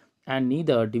lot, and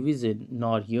neither division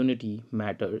nor unity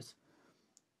matters.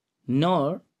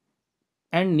 Nor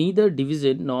and neither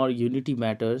division nor unity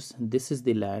matters. This is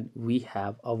the land we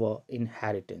have our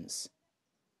inheritance.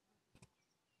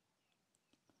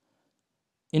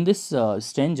 In this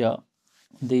stanza,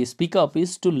 the speaker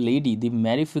appeals to lady, the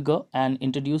merry figure, and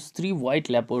introduces three white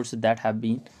leopards that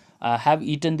have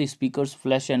eaten the speaker's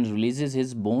flesh and releases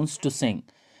his bones to sing,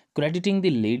 crediting the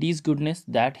lady's goodness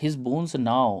that his bones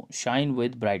now shine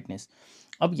with brightness.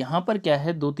 अब यहाँ पर क्या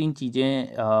है, दो तीन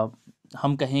चीज़ें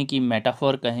हम कहें कि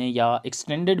मेटाफर कहें या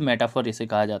एक्सटेंडेड मेटाफर इसे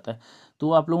कहा जाता है,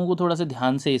 तो आप लोगों को थोड़ा सा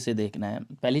ध्यान से इसे देखना है.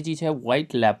 पहली चीज़ है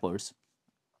वाइट लेपर्ड्स,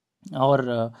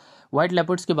 और वाइट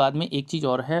लेपर्ड्स के बाद में एक चीज़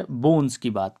और है, बोन्स की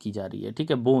बात की जा रही है. ठीक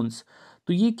है, बोन्स.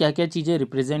 तो ये क्या क्या चीज़ें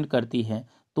रिप्रेजेंट करती हैं?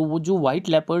 तो वो जो वाइट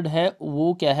लेपर्ड है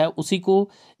वो क्या है, उसी को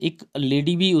एक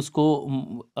लेडी भी उसको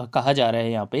कहा जा रहा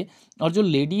है यहाँ पे, और जो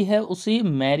लेडी है उसे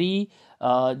मैरी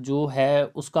जो है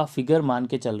उसका फिगर मान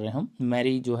के चल रहे हैं हम.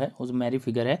 मैरी जो है उस मैरी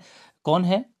फिगर है. कौन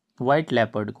है? वाइट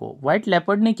लेपर्ड को. वाइट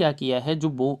लेपर्ड ने क्या किया है,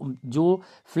 जो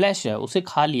फ्लैश है उसे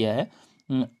खा लिया है.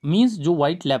 मीन्स जो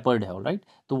वाइट लेपर्ड है, ऑलराइट.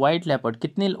 तो वाइट लेपर्ड,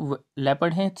 कितने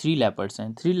लेपर्ड हैं? 3 लेपर्ड्स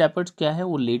हैं. 3 लेपर्ड्स क्या है,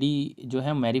 वो लेडी जो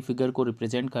है मैरी फिगर को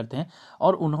रिप्रेजेंट करते हैं,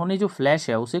 और उन्होंने जो फ्लैश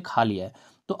है उसे खा लिया है.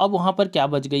 तो अब वहाँ पर क्या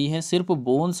बच गई है? सिर्फ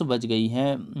बोन्स बच गई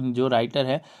हैं. जो राइटर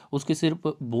है उसके सिर्फ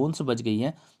बोन्स बच गई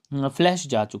हैं, फ्लैश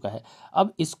जा चुका है.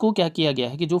 अब इसको क्या किया गया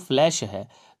है कि जो फ्लैश है,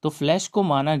 तो फ्लैश को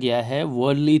माना गया है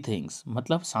वर्ल्डली थिंग्स,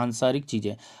 मतलब सांसारिक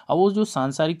चीज़ें. अब वो जो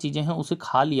सांसारिक चीज़ें हैं उसे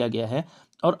खा लिया गया है,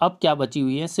 और अब क्या बची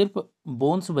हुई है? सिर्फ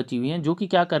बोन्स बची हुई हैं, जो कि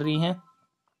क्या कर रही हैं?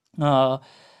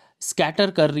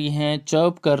 स्कैटर कर रही हैं,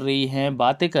 चर्प कर रही हैं,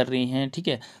 बातें कर रही हैं. ठीक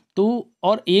है, तो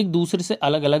और एक दूसरे से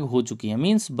अलग अलग हो चुकी हैं,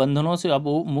 मीन्स बंधनों से अब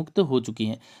वो मुक्त हो चुकी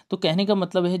हैं. तो कहने का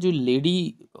मतलब है जो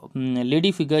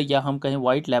लेडी फिगर या हम कहें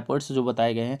वाइट लेपर्ड्स जो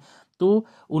बताए गए हैं, तो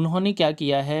उन्होंने क्या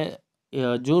किया है,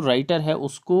 जो राइटर है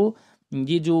उसको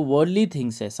ये जो वर्ल्डली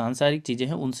थिंग्स है, सांसारिक चीज़ें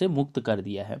हैं, उनसे मुक्त कर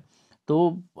दिया है.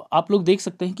 तो आप लोग देख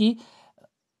सकते हैं कि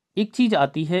एक चीज़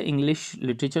आती है इंग्लिश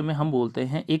लिटरेचर में, हम बोलते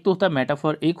हैं एक तो होता है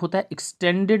मेटाफर, एक होता है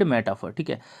एक्सटेंडेड मेटाफर. ठीक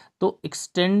है, तो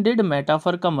एक्सटेंडेड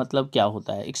मेटाफर का मतलब क्या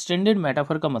होता है? एक्सटेंडेड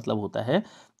मेटाफर का मतलब होता है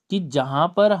कि जहाँ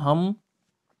पर हम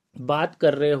बात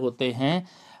कर रहे होते हैं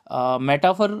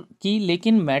मेटाफर की,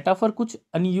 लेकिन मेटाफर कुछ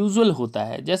अनयूजुअल होता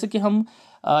है. जैसे कि हम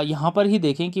यहाँ पर ही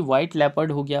देखें कि वाइट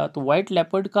लेपर्ड हो गया, तो वाइट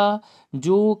लेपर्ड का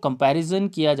जो कंपैरिजन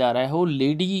किया जा रहा है वो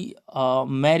लेडी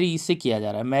मैरी से किया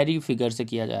जा रहा है, मैरी फिगर से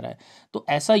किया जा रहा है. तो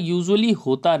ऐसा यूजुअली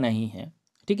होता नहीं है.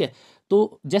 ठीक है,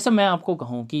 तो जैसे मैं आपको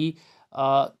कहूँ कि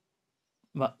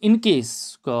इन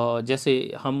केस जैसे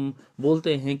हम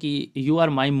बोलते हैं कि यू आर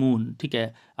माई मून, ठीक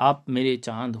है, आप मेरे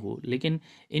चांद हो, लेकिन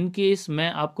इन केस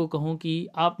मैं आपको कहूँ कि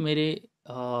आप मेरे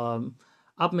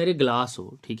ग्लास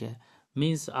हो. ठीक है,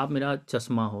 मीन्स आप मेरा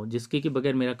चश्मा हो जिसके के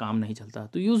बगैर मेरा काम नहीं चलता.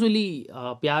 तो यूजुअली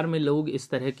प्यार में लोग इस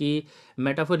तरह की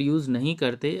मेटाफर यूज़ नहीं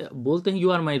करते, बोलते हैं you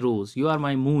are my rose, you are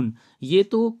my moon. ये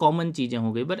तो कॉमन चीज़ें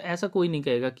हो गई, बट ऐसा कोई नहीं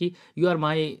कहेगा कि यू आर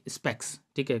माई स्पेक्स,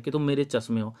 ठीक है, कि तुम मेरे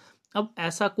चश्मे हो. अब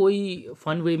ऐसा कोई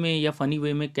फन वे में या फनी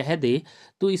वे में कह दे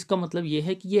तो इसका मतलब ये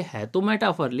है कि ये है तो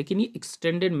मेटाफर, लेकिन ये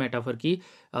एक्सटेंडेड मेटाफर की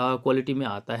क्वालिटी में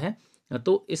आता है.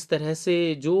 तो इस तरह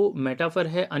से जो मेटाफर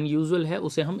है अनयूजुअल है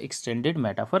उसे हम एक्सटेंडेड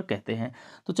मेटाफर कहते हैं.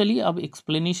 तो चलिए अब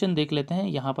एक्सप्लेनेशन देख लेते हैं.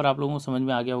 यहाँ पर आप लोगों को समझ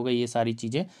में आ गया होगा ये सारी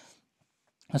चीज़ें.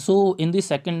 So in the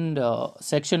second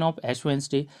section of Ash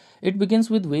Wednesday, it begins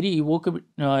with very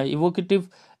evocative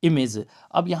image.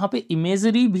 अब यहाँ पे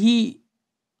imagery भी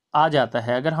आ जाता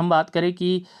है. अगर हम बात करें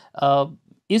कि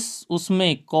इस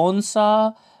उसमें कौन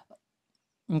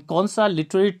सा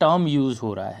लिटरेरी टर्म यूज़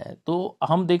हो रहा है, तो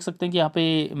हम देख सकते हैं कि यहाँ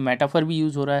पे मेटाफर भी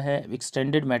यूज़ हो रहा है,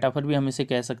 एक्सटेंडेड मेटाफर भी हम इसे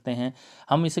कह सकते हैं.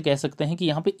 हम इसे कह सकते हैं कि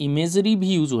यहाँ पे इमेजरी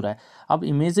भी यूज़ हो रहा है. अब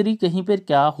इमेजरी कहीं पर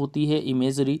क्या होती है,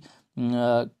 इमेजरी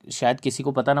शायद किसी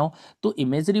को पता ना हो, तो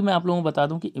इमेजरी मैं आप लोगों को बता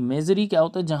दूं कि इमेजरी क्या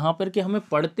होता है, जहाँ पर कि हमें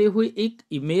पढ़ते हुए एक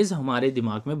इमेज हमारे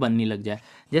दिमाग में बनने लग जाए.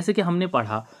 जैसे कि हमने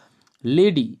पढ़ा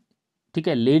लेडी, ठीक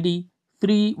है, lady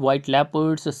 3 white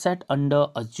leopards sat under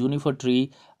a juniper tree।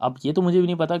 अब ये तो मुझे भी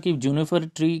नहीं पता कि जूनिफर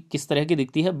ट्री किस तरह की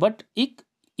दिखती है, बट एक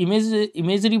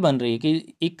इमेजरी बन रही है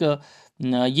कि एक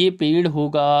ये पेड़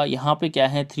होगा, यहाँ पे क्या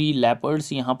है 3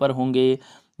 लेपर्ड्स यहाँ पर होंगे,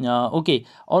 ओके,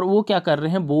 और वो क्या कर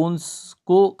रहे हैं, बोन्स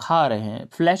को खा रहे हैं,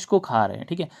 फ्लैश को खा रहे हैं,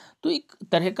 ठीक है। तो एक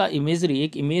तरह का इमेजरी,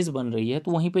 एक इमेज बन रही है,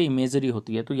 तो वहीं पे इमेजरी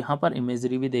होती है, तो यहाँ पर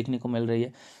इमेजरी भी देखने को मिल रही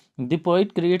है। The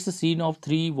poet creates a scene of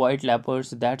 3 white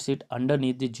leopards that seat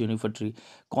underneath the जूनिफर tree.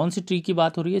 कौन सी ट्री की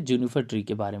बात हो रही है, जूनिफर ट्री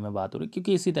के बारे में बात हो रही है,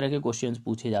 क्योंकि इसी तरह के क्वेश्चंस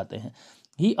पूछे जाते हैं।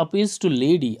 He appeals to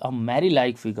lady, a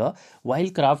Mary-like figure, while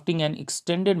crafting an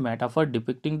extended metaphor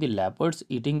depicting the leopards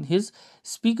eating his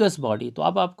speaker's body। तो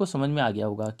अब आपको समझ में आ गया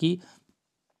होगा कि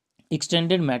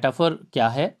एक्सटेंडेड मेटाफर क्या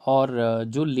है, और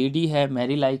जो लेडी है,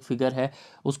 मैरी लाइक फिगर है,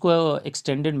 उसको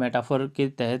एक्सटेंडेड मेटाफर के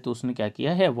तहत उसने क्या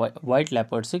किया है, वाइट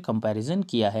लेपर्ड से कंपैरिजन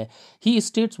किया है। ही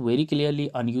states very clearly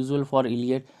unusual for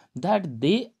Elliot that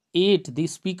they at the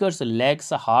speakers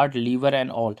legs heart liver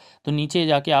and all. तो नीचे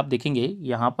जाके आप देखेंगे,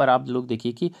 यहाँ पर आप लोग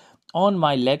देखिए कि on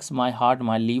my legs my heart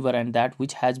my liver and that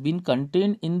which has been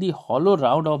contained in the hollow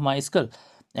round of my school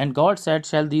and God said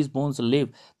shell these bones live.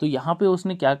 तो यहाँ पे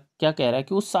उसने क्या क्या कह रहा है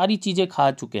कि वो सारी चीज़ें खा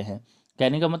चुके हैं,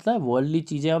 कहने का मतलब वर्ल्डली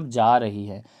चीज़ें अब जा रही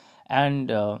हैं।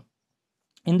 And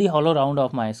in the hollow round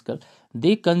of my school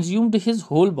they consumed his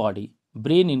whole body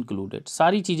brain included,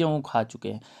 सारी चीज़ें वो खा चुके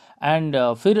हैं। एंड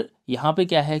फिर यहाँ पे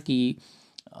क्या है कि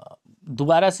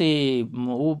दोबारा से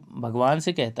वो भगवान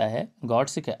से कहता है, गॉड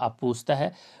से आप पूछता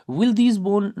है, विल दीज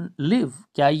बोन लिव,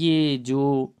 क्या ये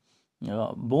जो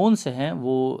बोन्स हैं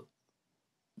वो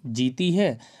जीती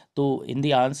है। तो in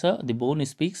the answer the bone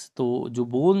speaks, तो जो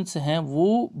बोन्स हैं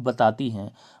वो बताती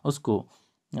हैं उसको,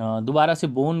 दोबारा से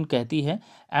बोन कहती है।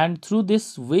 And through this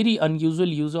very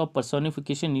unusual use of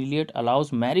personification Elliot allows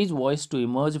Mary's voice to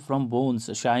emerge from bones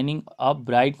shining up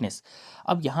brightness.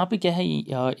 अब यहाँ पे क्या है,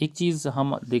 एक चीज़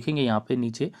हम देखेंगे यहाँ पे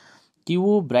नीचे कि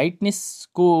वो ब्राइटनेस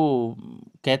को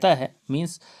कहता है,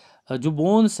 मीन्स जो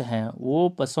बोन्स हैं वो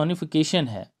पर्सोनिफिकेशन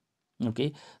है,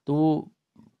 ओके। तो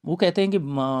वो कहते हैं कि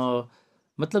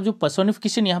मतलब जो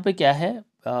पर्सोनिफिकेशन यहाँ पे क्या है,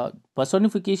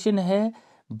 पर्सोनिफिकेशन है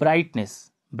ब्राइटनेस।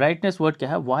 ब्राइटनेस वर्ड क्या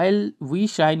है, while we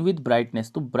shine with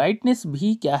brightness. तो ब्राइटनेस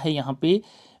भी क्या है यहाँ पे,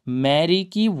 मैरी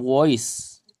की वॉइस,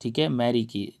 ठीक है, मैरी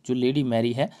की जो लेडी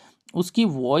मैरी है उसकी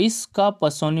वॉइस का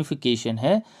पर्सोनिफिकेशन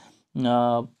है।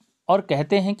 और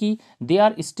कहते हैं कि they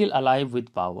are still alive with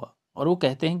power, और वो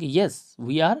कहते हैं कि यस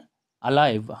वी आर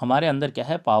अलाइव, हमारे अंदर क्या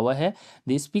है, पावर है।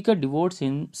 The speaker devotees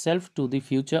himself to the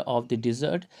future of the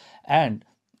desert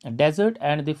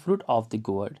and the fruit of the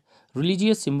गोड।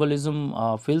 Religious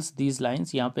symbolism फिल्स these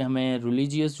lines. यहाँ पे हमें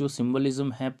रिलीजियस जो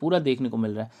सिम्बलिज्म है पूरा देखने को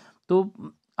मिल रहा है। तो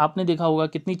आपने देखा होगा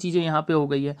कितनी चीज़ें यहाँ पे हो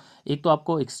गई है, एक तो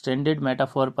आपको एक्सटेंडेड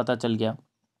मेटाफॉर पता चल गया,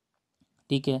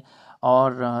 ठीक है,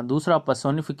 और दूसरा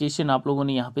पर्सोनिफिकेशन आप लोगों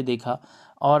ने यहाँ पे देखा,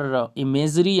 और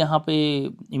इमेजरी, यहाँ पे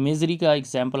इमेजरी का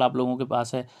एग्जाम्पल आप लोगों के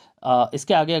पास है।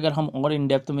 इसके आगे अगर हम और इन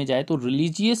डेप्थ में जाए तो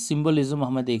रिलीजियस सिंबलिज्म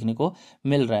हमें देखने को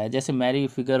मिल रहा है, जैसे मैरी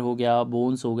फिगर हो गया,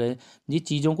 बोन्स हो गए, ये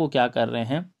चीज़ों को क्या कर रहे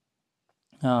हैं,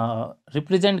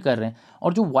 रिप्रेजेंट कर रहे हैं।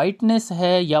 और जो वाइटनेस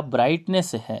है या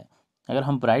ब्राइटनेस है, अगर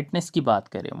हम ब्राइटनेस की बात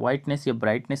करें, वाइटनेस या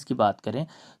ब्राइटनेस की बात करें,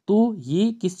 तो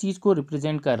ये किस चीज़ को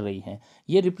रिप्रेजेंट कर रही है,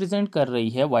 ये रिप्रेजेंट कर रही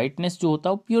है, वाइटनेस जो होता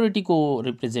है वो प्योरिटी को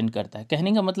रिप्रेजेंट करता है।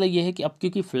 कहने का मतलब ये है कि अब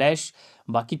क्योंकि फ्लैश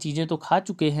बाकी चीज़ें तो खा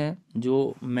चुके हैं,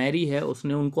 जो मैरी है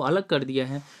उसने उनको अलग कर दिया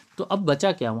है, तो अब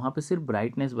बचा क्या, वहाँ पे सिर्फ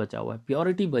ब्राइटनेस बचा हुआ है,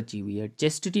 प्योरिटी बची हुई है,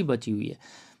 चेस्टिटी बची हुई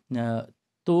है।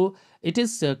 तो it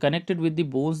is connected with the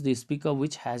bones the speaker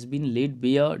which has been lead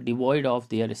bear devoid of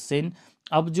their सिन।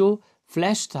 अब जो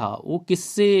फ्लैश था वो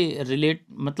किससे रिलेट,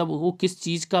 मतलब वो किस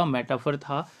चीज़ का मेटाफर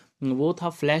था, वो था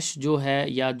फ्लैश जो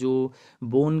है, या जो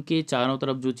बोन के चारों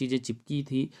तरफ जो चीज़ें चिपकी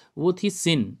थी वो थी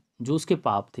सिन, जो उसके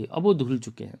पाप थे, अब वो धुल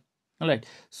चुके हैं, right.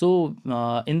 So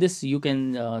in this you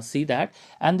can see that,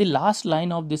 and the last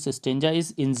line of this stanza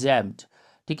is इंजैम्ड,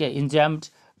 ठीक है। इंजैम्ड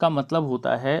का मतलब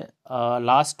होता है,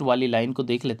 लास्ट वाली लाइन को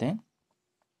देख लेते हैं।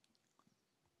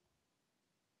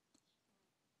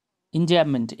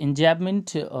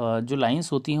 इंजैबमेंट जो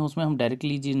लाइंस होती हैं उसमें हम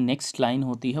डायरेक्टली जो नेक्स्ट लाइन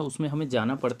होती है उसमें हमें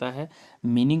जाना पड़ता है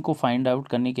मीनिंग को फाइंड आउट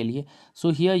करने के लिए। So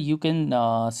here you can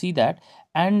see that,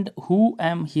 and who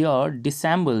am here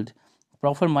डिसेंबल्ड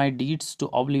proffer my deeds to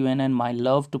oblivion and my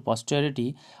love to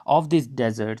पॉस्टेरिटी of this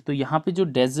desert. तो यहाँ पे जो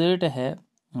डेजर्ट है,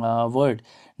 वर्ड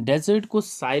डेजर्ट को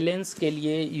साइलेंस के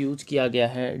लिए यूज किया गया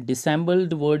है,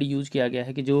 डिसेंबल्ड वर्ड यूज किया गया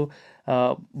है कि जो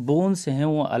बोन्स हैं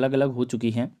वो अलग अलग हो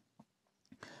चुकी हैं।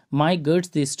 My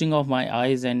guts the sting of my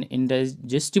eyes and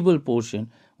indigestible portion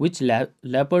which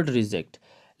leopard reject।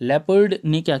 leopard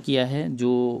ने क्या किया है,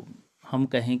 जो हम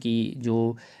कहें कि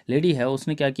जो लेडी है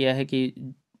उसने क्या किया है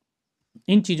कि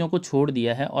इन चीज़ों को छोड़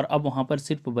दिया है और अब वहाँ पर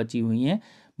सिर्फ बची हुई हैं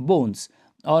बोन्स।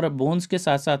 और बोन्स के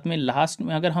साथ साथ में लास्ट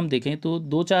में अगर हम देखें तो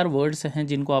दो चार वर्ड्स हैं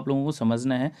जिनको आप लोगों को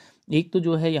समझना है। एक तो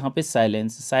जो है यहाँ पे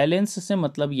साइलेंस, साइलेंस से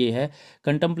मतलब ये है,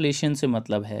 कंटम्पलेशन से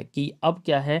मतलब है कि अब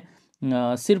क्या है,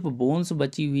 सिर्फ बोन्स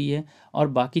बची हुई है और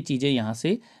बाकी चीज़ें यहाँ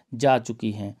से जा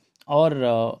चुकी हैं। और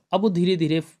अब वो धीरे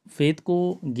धीरे फेथ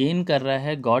को गेन कर रहा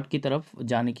है, गॉड की तरफ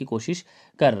जाने की कोशिश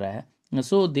कर रहा है।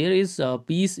 So there is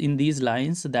peace in these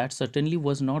lines that certainly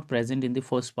was not present in the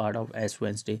first part of Ash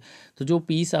Wednesday. तो जो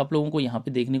पीस आप लोगों को यहाँ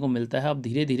पे देखने को मिलता है, अब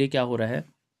धीरे धीरे क्या हो रहा है,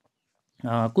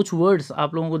 कुछ वर्ड्स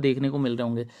आप लोगों को देखने को मिल रहे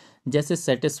होंगे, जैसे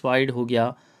सेटिस्फाइड हो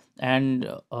गया एंड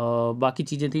बाकी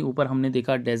चीज़ें थी, ऊपर हमने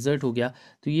देखा डेजर्ट हो गया।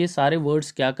 तो ये सारे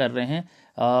वर्ड्स क्या कर रहे हैं,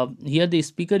 here the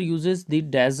speaker uses the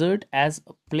desert as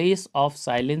place of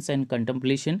silence and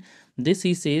कंtemplation. This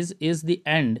he says is the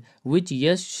end which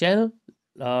yes shall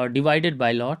divided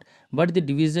by lot, but the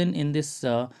division in this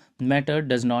matter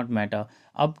does not matter.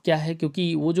 अब क्या है,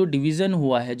 क्योंकि वो जो division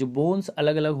हुआ है, जो bones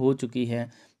अलग अलग हो चुकी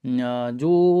हैं,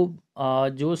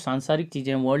 जो सांसारिक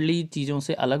चीज़ें, वर्ल्डली चीज़ों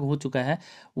से अलग हो चुका है,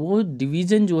 वो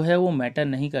डिवीज़न जो है वो मैटर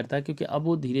नहीं करता, क्योंकि अब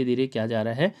वो धीरे धीरे क्या जा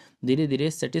रहा है, धीरे धीरे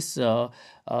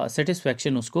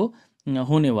सेटिस्फैक्शन उसको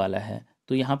होने वाला है।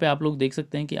 तो यहाँ पे आप लोग देख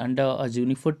सकते हैं कि under a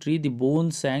जूनिफर tree the bone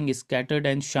सैंग scattered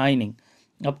and shining.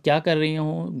 अब क्या कर रही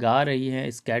हो, गा रही हैं,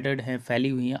 स्कैटर्ड हैं, फैली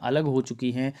हुई हैं, अलग हो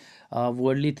चुकी हैं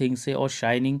वर्ल्डली थिंग से, और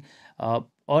शाइनिंग,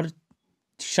 और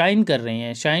शाइन कर रही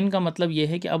हैं। शाइन का मतलब ये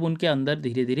है कि अब उनके अंदर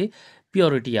धीरे धीरे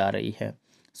प्योरिटी आ रही है।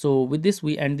 So with this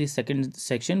we and the second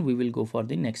section, we will go for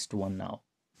the next one now.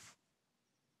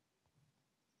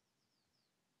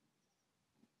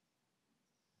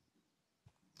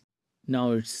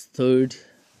 Now it's third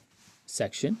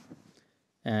section,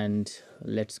 and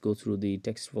let's go through the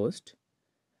text first.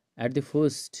 At the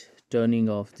first turning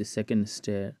of the second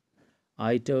stair,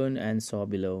 I turned and saw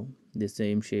below the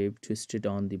same shape twisted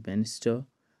on the banister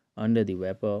under the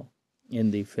vapor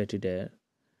in the fetid air,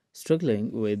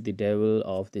 struggling with the devil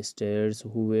of the stairs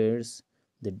who wears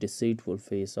the deceitful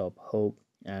face of hope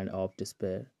and of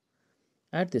despair.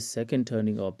 At the second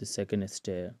turning of the second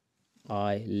stair,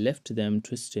 I left them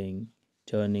twisting,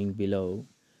 turning below.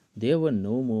 There were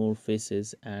no more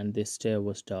faces, and the stair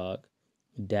was dark,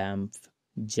 damp,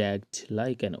 jagged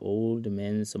like an old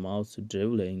man's mouth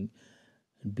drivelling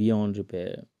beyond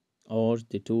repair, or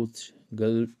the toothed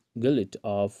gullet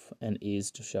of an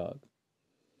aged shark.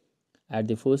 At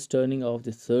the first turning of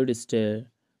the third stair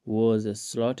was a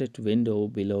slotted window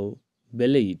below,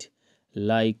 bellied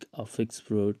like a fixed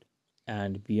fruit,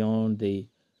 and beyond the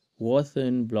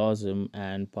hawthorn blossom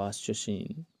and pasture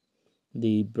sheen.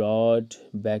 The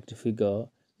broad-backed figure,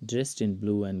 dressed in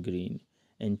blue and green,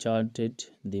 enchanted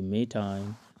the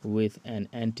Maytime with an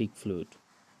antique flute.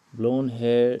 Blown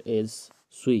hair is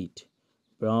sweet,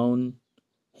 brown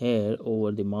hair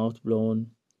over the mouth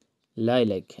blown,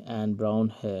 lilac and brown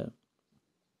hair.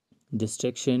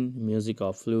 Distraction, music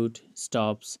of flute,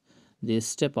 stops, the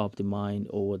step of the mind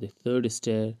over the third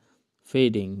stair,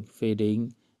 fading,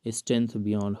 fading, strength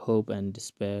beyond hope and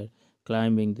despair,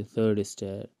 climbing the third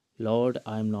stair. Lord,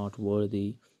 I am not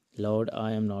worthy, Lord,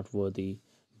 I am not worthy,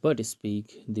 but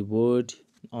speak the word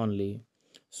only.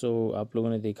 सो आप लोगों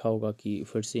ने देखा होगा कि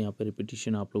फिर से यहाँ पे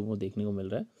रिपीटिशन आप लोगों को देखने को मिल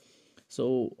रहा है.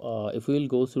 So if we will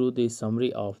go through the summary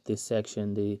of this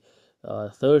section, the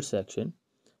third section.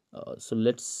 So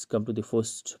let's come to the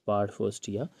first part first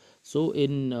here. So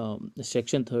in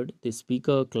section third, the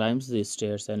speaker climbs the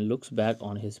stairs and looks back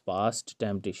on his past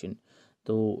temptation.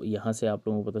 तो यहाँ से आप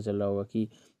लोगों को पता चल रहा होगा कि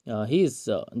ही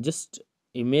इज़ जस्ट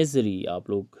इमेजरी, आप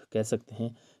लोग कह सकते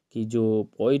हैं कि जो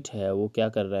पोइट है वो क्या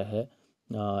कर रहा है,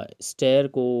 स्टेयर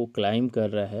को क्लाइम कर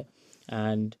रहा है,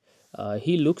 and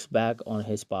he looks back on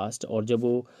his past, और जब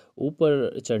वो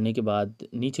ऊपर चढ़ने के बाद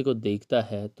नीचे को देखता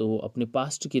है तो अपने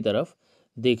पास्ट की तरफ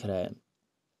देख रहा है,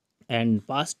 एंड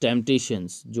पास्ट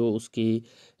टेम्पटेशंस जो उसकी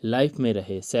लाइफ में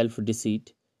रहे, सेल्फ डिसीट,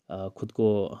 खुद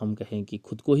को हम कहें कि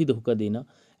खुद को ही धोखा देना,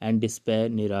 एंड डिस्पेयर,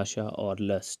 निराशा और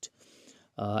lust.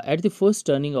 At the first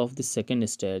turning of the second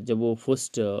stair, जब वो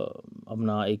फर्स्ट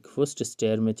अपना एक फर्स्ट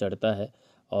स्टेयर में चढ़ता है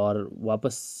और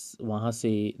वापस वहाँ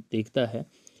से देखता है,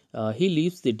 he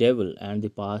leaves the devil and the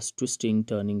past twisting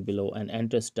turning below and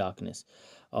enters darkness.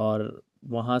 और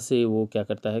वहाँ से वो क्या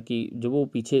करता है कि जब वो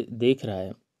पीछे देख रहा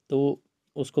है तो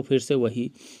उसको फिर से वही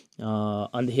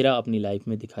अंधेरा अपनी लाइफ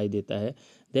में दिखाई देता है.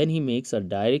 Then he makes a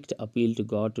direct appeal to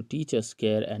God to teach us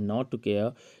care and not to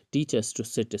care, teach us to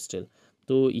sit still.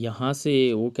 तो यहाँ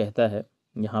से वो कहता है,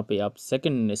 यहाँ पे आप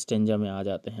सेकंड स्टेंजा में आ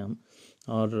जाते हैं हम,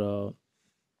 और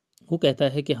वो कहता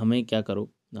है कि हमें क्या करो,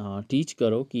 टीच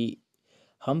करो कि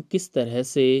हम किस तरह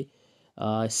से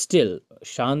स्टिल,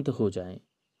 शांत हो जाएं,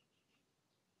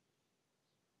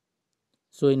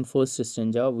 So in first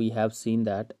stanza we have seen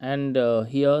that, and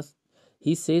here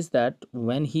he says that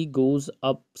when he goes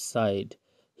upside,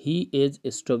 he is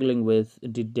struggling with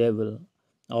the devil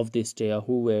of the stair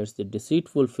who wears the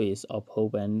deceitful face of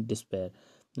hope and despair.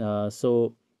 So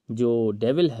जो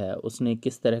devil है उसने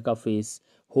किस तरह का face,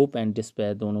 hope and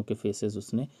despair दोनों के faces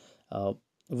उसने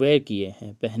where किए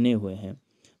हैं, पहने हुए हैं।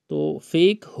 तो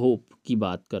फेक होप की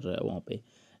बात कर रहा है वहाँ पे।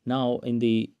 Now in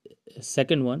the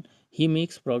second one, he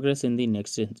makes progress in the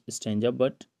next stanza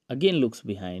but again looks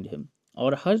behind him.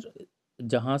 और हर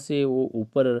जहाँ से वो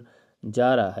ऊपर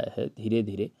जा रहा है धीरे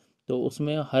धीरे, तो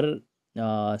उसमें हर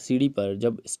सीढ़ी पर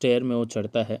जब स्टेयर में वो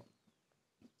चढ़ता है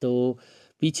तो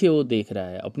पीछे वो देख रहा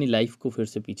है, अपनी लाइफ को फिर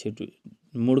से पीछे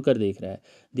मुड़कर देख रहा है।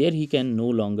 There he can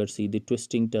no longer see the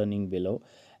twisting turning below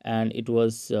and it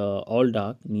was all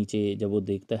dark. नीचे जब वो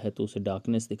देखता है तो उसे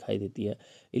डार्कनेस दिखाई देती है।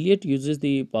 Elliot uses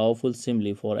the powerful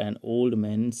simply for an old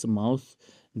mains mouth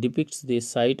depicts the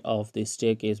site of the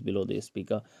staircase below the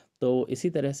speaker. तो इसी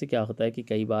तरह से क्या होता है कि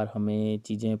कई बार हमें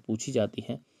चीज़ें पूछी जाती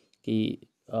हैं कि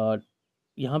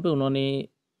यहाँ पे उन्होंने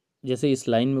जैसे इस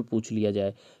लाइन में पूछ लिया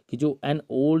जाए कि जो एन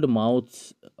ओल्ड माउथ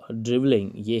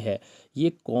ड्रिवलिंग ये है, ये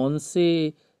कौन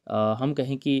से हम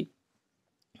कहें कि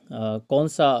कौन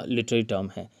सा लिटरेरी टर्म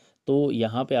है। तो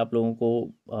यहाँ पे आप लोगों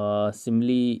को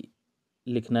सिमली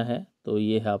लिखना है, तो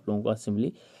ये है आप लोगों का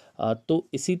सिमली। तो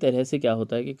इसी तरह से क्या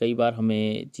होता है कि कई बार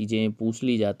हमें चीज़ें पूछ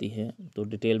ली जाती हैं, तो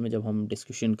डिटेल में जब हम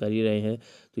डिस्कशन कर ही रहे हैं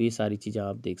तो ये सारी चीज़ें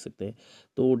आप देख सकते हैं।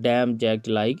 तो dam jacked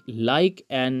like like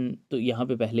and, तो यहाँ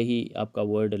पे पहले ही आपका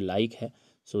वर्ड लाइक है,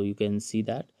 so you can see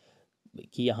that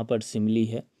कि यहाँ पर सिमली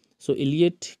है। सो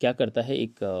इलियट क्या करता है,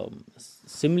 एक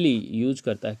सिमली यूज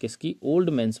करता है किसकी, ओल्ड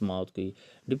मैन्स माउथ की।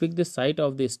 Depict the site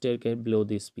of the stair के बिलो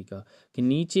द स्पीकर, कि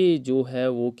नीचे जो है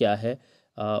वो क्या है,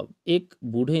 एक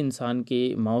बूढ़े इंसान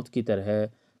के माउथ की तरह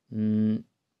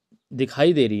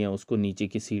दिखाई दे रही हैं उसको नीचे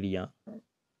की सीढ़ियाँ।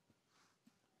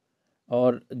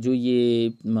 और जो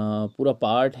ये पूरा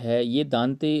पार्ट है ये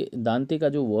दांते दांते का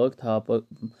जो वर्क था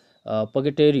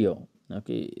पगटेरियो,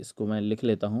 ओके इसको मैं लिख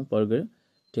लेता हूँ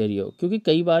पगटेरियो, क्योंकि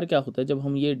कई बार क्या होता है जब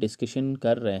हम ये डिस्कशन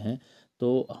कर रहे हैं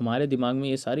तो हमारे दिमाग में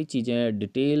ये सारी चीज़ें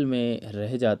डिटेल में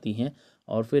रह जाती हैं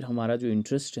और फिर हमारा जो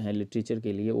इंटरेस्ट है लिटरेचर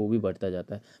के लिए वो भी बढ़ता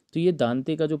जाता है। तो ये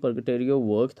दांते का जो पगटेरियो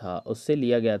वर्क था उससे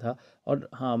लिया गया था। और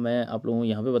हाँ, मैं आप लोगों को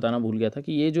यहाँ पे बताना भूल गया था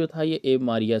कि ये जो था ये ए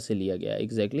मारिया से लिया गया है,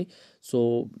 एग्जैक्टली।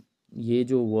 सो ये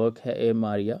जो वर्क है ए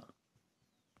मारिया,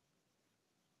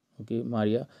 ओके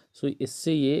मारिया, सो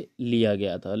इससे ये लिया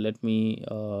गया था। Let me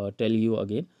tell you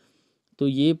again. तो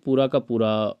ये पूरा का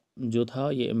पूरा जो था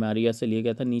ये मारिया से लिया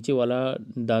गया था, नीचे वाला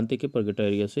दांते के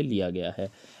परगटोरियो से लिया गया है।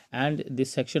 And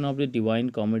this section of the divine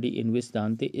comedy in विच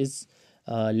दांते is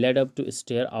lead up to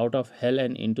stair out of hell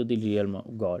and into the real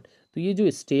God. तो ये जो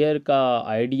स्टेयर का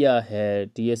आइडिया है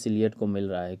टी.एस. इलियट को मिल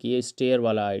रहा है कि ये स्टेयर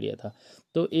वाला आइडिया था।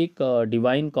 तो एक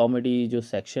डिवाइन कॉमेडी जो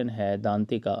सेक्शन है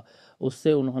दांते का,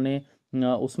 उससे उन्होंने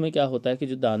उसमें क्या होता है कि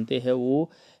जो दांते है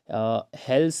वो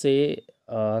हेल से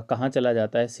कहाँ चला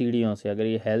जाता है, सीढ़ियों से। अगर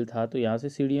ये हेल था तो यहाँ से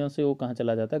सीढ़ियों से वो कहाँ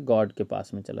चला जाता है, गॉड के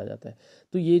पास में चला जाता है।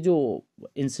 तो ये जो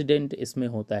इंसिडेंट इसमें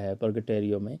होता है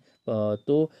परगटेरियो में,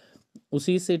 तो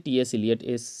उसी से टी.एस. इलियट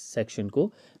इस सेक्शन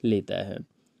को लेता है।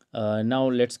 Now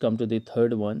let's come to the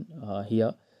third one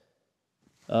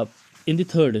here. In the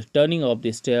third, turning of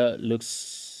the stair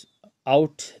looks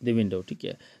out the window, ठीक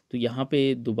है। तो यहाँ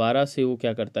पे दोबारा से वो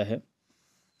क्या करता है,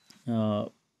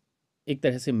 एक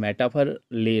तरह से मेटाफर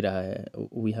ले रहा है।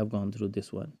 We have gone through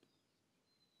this one.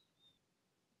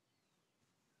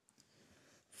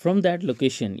 From that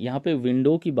location, यहाँ पे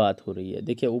विंडो की बात हो रही है।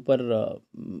 देखिए ऊपर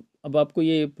अब आपको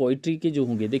ये पोइट्री के जो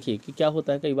होंगे, देखिए कि क्या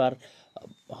होता है कई बार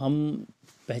हम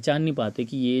पहचान नहीं पाते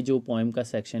कि ये जो पोएम का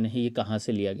सेक्शन है ये कहाँ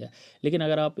से लिया गया। लेकिन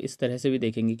अगर आप इस तरह से भी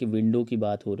देखेंगे कि विंडो की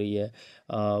बात हो रही है,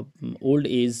 ओल्ड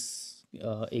एज,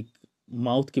 एक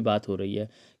माउथ की बात हो रही है,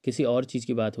 किसी और चीज़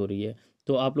की बात हो रही है,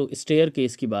 तो आप लोग स्टेयर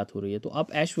केस की बात हो रही है, तो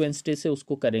आप ऐश वेंसडे से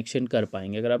उसको कनेक्शन कर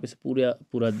पाएंगे अगर आप इसे पूरा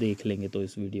पूरा देख लेंगे तो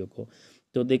इस वीडियो को।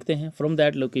 तो देखते हैं, from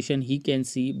that location he can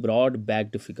see broad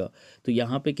backed figure. तो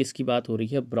यहाँ पे किसकी बात हो रही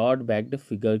है, ब्रॉड बैक्ड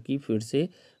फिगर की फिर से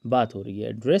बात हो रही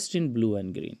है। Dressed in blue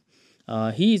and green,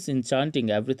 he is enchanting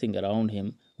everything around him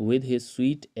with his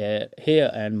sweet hair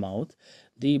and mouth.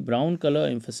 The brown color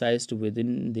emphasized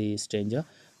within the stanza.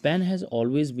 Pan has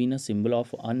always been a symbol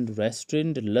of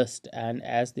unrestrained lust, and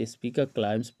as the speaker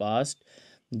climbs past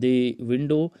the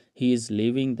window, he is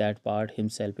leaving that part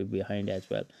himself behind as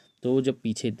well. तो जब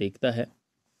पीछे देखता है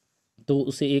तो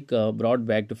उसे एक broad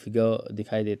backed figure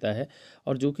दिखाई देता है,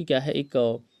 और जो कि क्या है, एक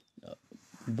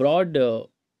ब्रॉड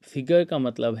फिगर का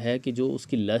मतलब है कि जो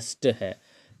उसकी लस्ट है,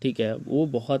 ठीक है, वो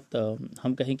बहुत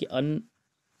हम कहें कि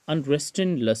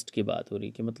अनरेस्टेंड लस्ट की बात हो रही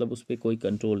है कि मतलब उस पर कोई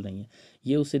कंट्रोल नहीं है,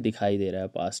 ये उसे दिखाई दे रहा है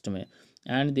पास्ट में.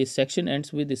 And this section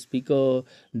ends with the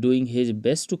speaker doing his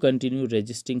best to continue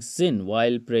resisting sin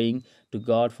while praying to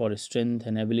God for strength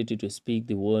and ability to speak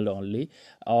the word only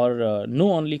or know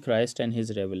only Christ and his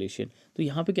revelation. तो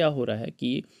यहाँ पे क्या हो रहा है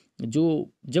कि जो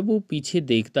जब वो पीछे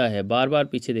देखता है, बार बार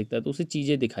पीछे देखता है, तो उसे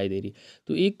चीज़ें दिखाई दे रही.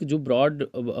 तो एक जो ब्रॉड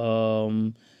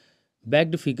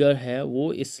बैक्ड फिगर है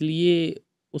वो इसलिए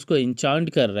उसको इंचांट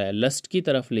कर रहा है, लस्ट की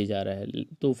तरफ ले जा रहा है.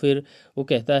 तो फिर वो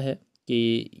कहता है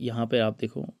कि यहाँ पे आप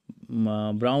देखो,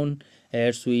 brown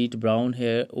hair sweet brown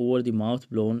hair over the mouth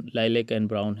blown lilac and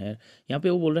brown hair. यहाँ पे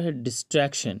वो बोल रहा है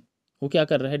डिस्ट्रैक्शन. वो क्या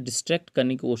कर रहा है, डिस्ट्रैक्ट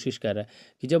करने की कोशिश कर रहा है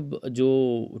कि जब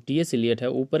जो टी.एस. एलियट है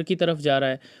ऊपर की तरफ जा रहा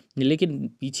है, लेकिन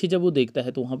पीछे जब वो देखता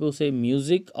है तो वहाँ पे उसे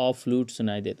म्यूज़िक ऑफ फ्लूट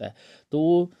सुनाई देता है. तो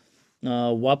वो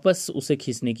वापस उसे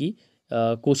खींचने की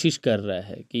कोशिश कर रहा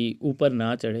है कि ऊपर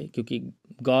ना चढ़े, क्योंकि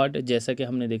गॉड, जैसा कि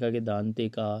हमने देखा कि दांते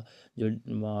का जो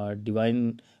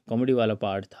डिवाइन कॉमेडी वाला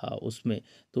पार्ट था उसमें,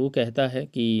 तो वो कहता है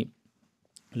कि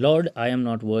Lord I am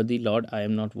not worthy, Lord I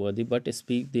am not worthy but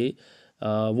speak the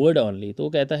word only. तो वो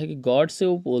कहता है कि गॉड से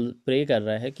वो प्रे कर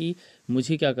रहा है कि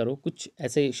मुझे क्या करो, कुछ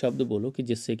ऐसे शब्द बोलो कि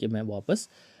जिससे कि मैं वापस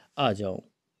आ जाऊं.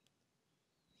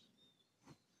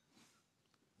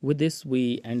 With this we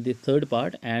end the third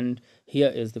part, and here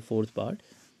is the fourth part.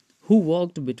 Who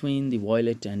walked between the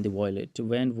violet and the violet,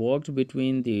 when walked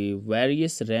between the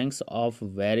various ranks of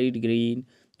varied green,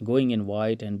 going in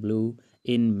white and blue,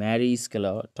 in Mary's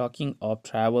color, talking of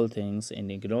travel things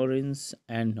in ignorance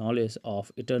and knowledge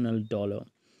of eternal dollar.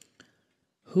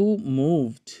 Who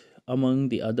moved among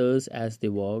the others as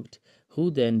they walked, who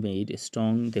then made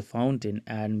strong the fountain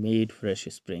and made fresh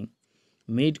spring,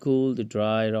 made cool the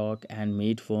dry rock and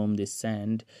made firm the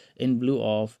sand, in blue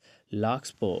of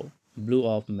larkspur, blue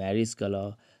of Mary's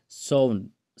color,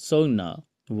 Sogna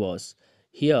was.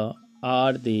 Here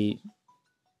are the,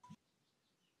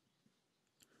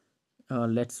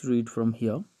 let's read from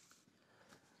here.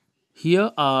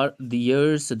 Here are the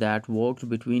years that walked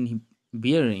between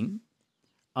bearing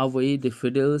away the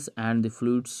fiddles and the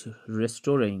flutes,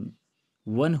 restoring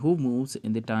one who moves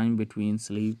in the time between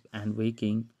sleep and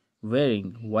waking, wearing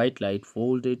white light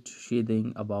folded sheathing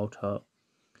about her,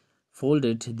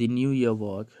 folded the new year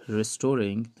work,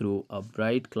 restoring through a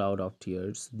bright cloud of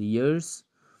tears the years,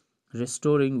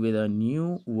 restoring with a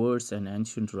new verse and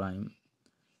ancient rhyme.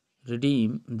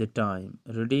 Redeem the time,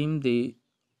 redeem the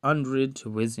unread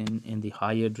vision in the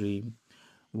higher dream,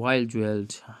 while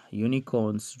jeweled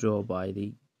unicorns draw by the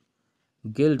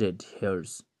gilded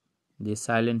hairs. The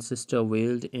silent sister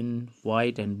wailed in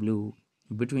white and blue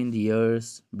between the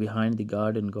years behind the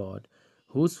garden god,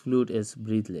 whose flute is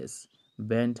breathless,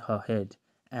 bent her head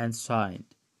and sighed,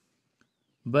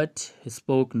 but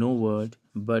spoke no word.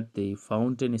 But the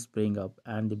fountain sprang up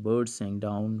and the birds sang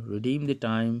down, redeem the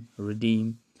time,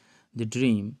 redeem the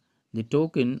dream, the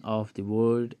token of the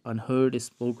word unheard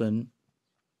spoken,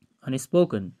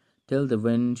 unspoken, till the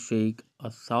wind shake a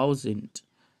thousand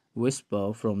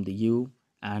whisper from the yew,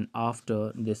 and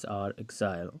after this our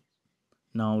exile.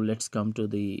 Now let's come to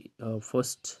the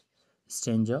first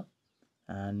stanza,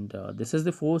 and this is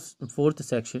the fourth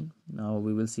section. Now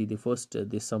we will see the first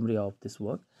the summary of this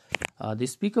work. The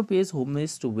speaker pays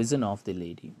homage to vision of the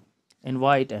lady in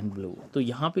white and blue. तो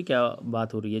यहाँ पे क्या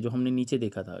बात हो रही है, जो हमने नीचे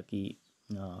देखा था कि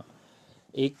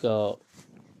एक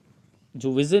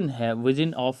जो विजन है,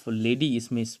 विजन ऑफ लेडी,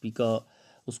 इसमें स्पीकर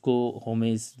उसको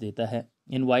होमेज देता है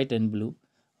इन वाइट एंड ब्लू,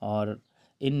 और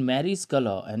इन Mary's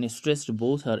colour and stressed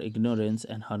both her ignorance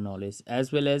and her knowledge as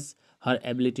well as her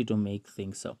ability to make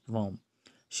things up warm.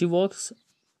 She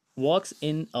walks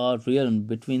in a realm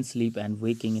between sleep and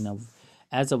waking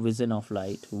as a vision of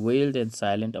light, veiled and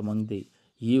silent among the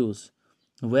yews,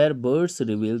 where birds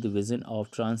reveal the vision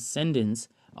of transcendence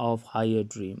of higher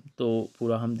dream. तो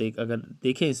पूरा हम अगर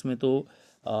देखें इसमें तो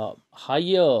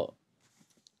higher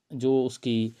जो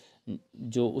उसकी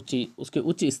जो उसके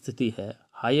उच्च स्थिति है,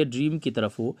 हायर ड्रीम की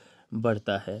तरफ वो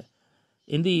बढ़ता है.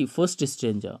 In the first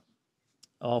stanza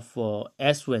of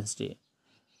ash Wednesday,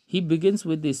 he begins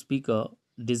with the speaker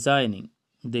designing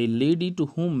the lady to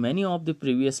whom many of the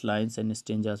previous lines and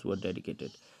stanzas were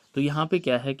dedicated. तो यहाँ पे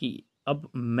क्या है कि अब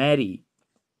मैरी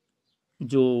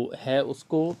जो है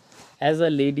उसको एज अ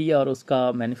लेडी और उसका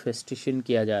मैनिफेस्टेशन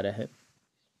किया जा रहा है,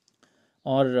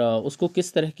 और उसको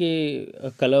किस तरह के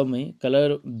कलर में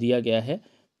कलर दिया गया है,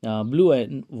 blue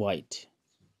and white,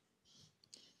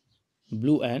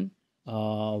 blue and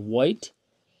white.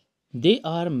 They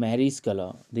are Mary's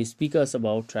color. The speakers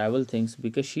about travel things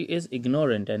because she is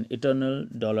ignorant and eternal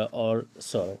dollar or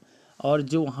sorrow. और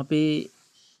जो वहाँ पे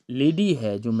लेडी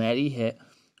है, जो मैरी है,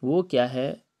 वो क्या है,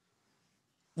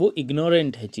 वो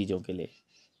इग्नोरेंट है चीज़ों के लिए।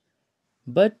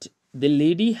 But the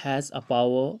lady has a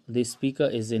power the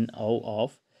speaker is in awe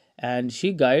of, and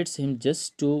she guides him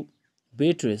just to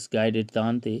बेट्रिस guided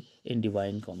दांते इन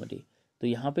डिवाइन कॉमेडी। तो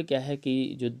यहाँ पे क्या है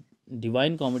कि जो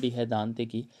डिवाइन कॉमेडी है दांते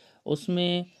की,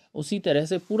 उसमें उसी तरह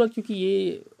से पूरा, क्योंकि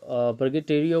ये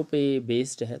पर्गेटेरियो पे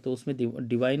बेस्ड है, तो उसमें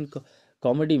डिवाइन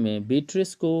कॉमेडी में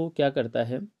बीट्रिस को क्या करता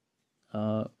है,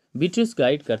 बीट्रिस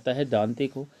गाइड करता है दांते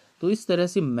को। तो इस तरह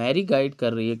से मैरी गाइड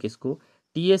कर रही है किसको,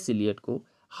 टी.एस. इलियट को,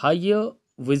 हायर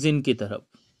विजन की तरफ।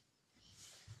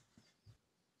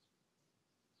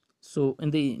 So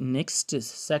in the next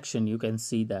section you can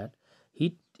see that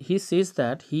he says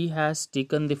that he has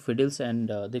taken the fiddles and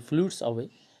the flutes away।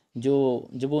 जो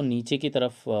जब वो नीचे की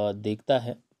तरफ देखता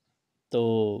है तो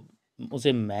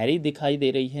उसे मैरी दिखाई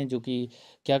दे रही हैं, जो कि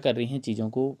क्या कर रही हैं चीज़ों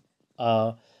को,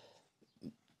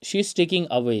 she is taking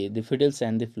away the fiddles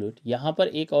and the flute. यहाँ पर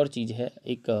एक और चीज़ है,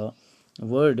 एक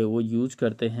वर्ड वो यूज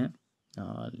करते हैं,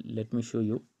 let me show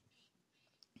you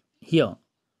here.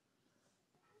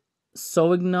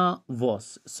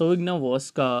 सोविग्ना was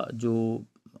का जो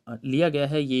लिया गया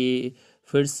है, ये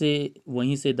फिर से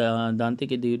वहीं से दांते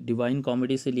के डिवाइन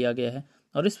कॉमेडी से लिया गया है।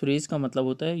 और इस फ्रेज का मतलब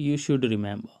होता है यू शुड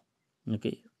रिमेंबर।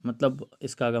 ओके, मतलब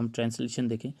इसका अगर हम ट्रांसलेशन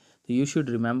देखें तो यू शुड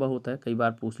रिमेंबर होता है। कई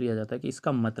बार पूछ लिया जाता है कि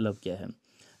इसका मतलब क्या है,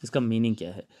 इसका मीनिंग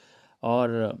क्या है।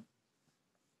 और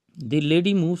the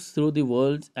lady moves through the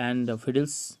world and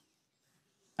fiddles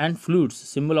and flutes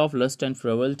symbol of lust and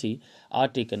फ्रेवल्टी are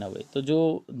taken away. तो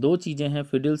जो दो चीज़ें हैं,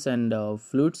 फिडल्स एंड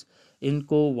फ्लूट्स,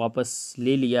 इनको वापस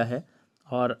ले लिया है।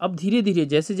 और अब धीरे धीरे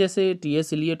जैसे जैसे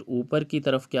टी.एस. एलियट ऊपर की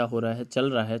तरफ क्या हो रहा है, चल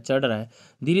रहा है, चढ़ रहा है,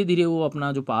 धीरे धीरे वो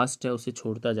अपना जो पास्ट है उसे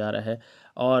छोड़ता जा रहा है।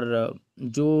 और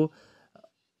जो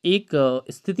एक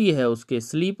स्थिति है उसके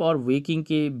स्लीप और वेकिंग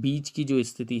के बीच की जो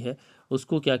स्थिति है,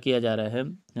 उसको क्या किया जा रहा है,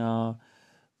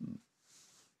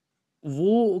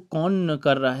 वो कौन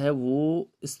कर रहा है, वो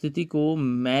स्थिति को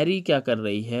मैरी क्या कर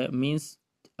रही है, मीन्स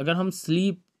अगर हम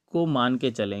स्लीप को मान के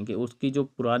चलेंगे, उसकी जो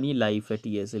पुरानी लाइफ है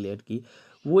टी.एस. एलियट की,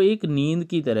 वो एक नींद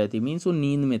की तरह थी, मीन्स वो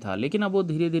नींद में था, लेकिन अब वो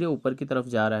धीरे धीरे ऊपर की तरफ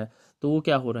जा रहा है, तो वो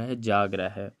क्या हो रहा है, जाग रहा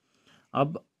है।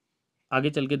 अब आगे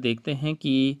चल के देखते हैं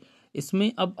कि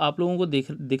इसमें अब आप लोगों को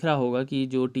दिख रहा होगा कि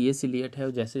जो टी.एस. एलियट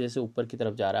है, जैसे जैसे ऊपर की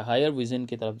तरफ जा रहा है, हायर विजन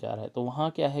की तरफ जा रहा है, तो वहाँ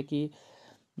क्या है कि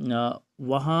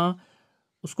वहाँ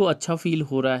उसको अच्छा फील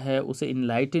हो रहा है, उसे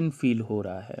इनलाइटन फील हो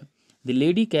रहा है। The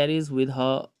lady carries with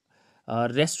her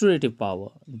restorative power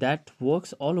that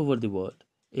works all over the world.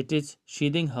 It is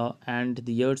sheathing her and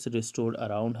the years restored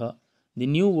around her. The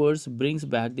new verse brings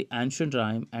back the ancient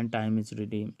rhyme and time is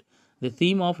redeemed. The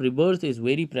theme of rebirth is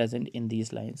very present in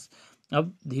these lines.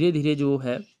 अब धीरे धीरे जो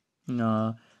है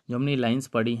जो हमने lines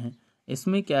पढ़ी हैं,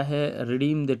 इसमें क्या है,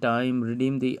 redeem the time,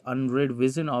 redeem the unread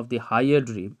vision of the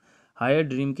higher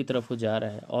dream की तरफ वो जा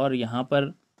रहा है। और यहाँ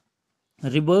पर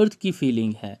रिबर्थ की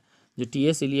फीलिंग है, जो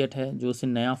टी.एस. एलियट है, जो उसे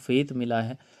नया फेथ मिला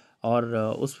है, और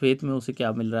उस फेथ में उसे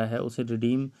क्या मिल रहा है, उसे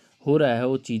रिडीम हो रहा है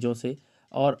वो चीज़ों से,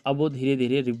 और अब वो धीरे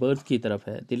धीरे रिबर्थ की तरफ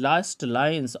है। The last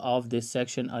lines of this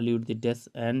section अलूड the death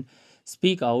and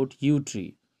speak out you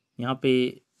tree. यहाँ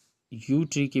पे यू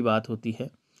ट्री की बात होती है,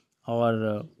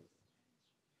 और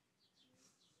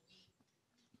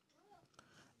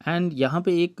एंड यहाँ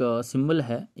पे एक सिंबल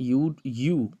है यू,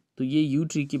 तो ये यू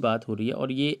ट्री की बात हो रही है,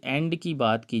 और ये एंड की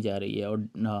बात की जा रही है,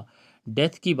 और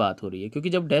डेथ की बात हो रही है, क्योंकि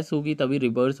जब डेथ होगी तभी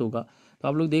रिबर्थ होगा। तो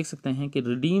आप लोग देख सकते हैं कि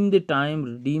redeem the time,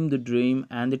 redeem the dream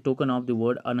and the token of the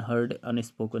word unheard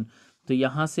unspoken. तो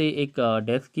यहाँ से एक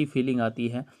डेथ की फीलिंग आती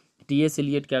है। टी.एस.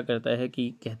 एलियट क्या करता है कि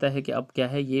कहता है कि अब क्या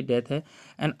है, ये डेथ है,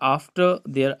 एंड आफ्टर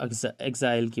देयर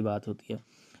एग्जाइल की बात होती है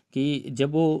कि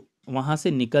जब वो वहाँ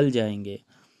से निकल जाएंगे।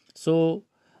 So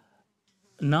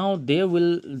now there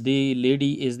will the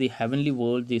lady is the heavenly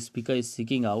world the speaker is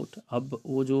seeking out. अब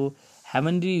वो जो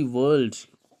हेवनली वर्ल्ड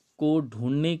को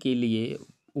ढूंढने के लिए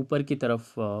ऊपर की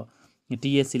तरफ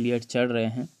टी.एस. एलियट चढ़ रहे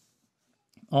हैं।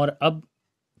 और अब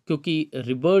क्योंकि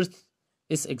रिबर्थ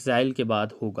इस एग्जाइल के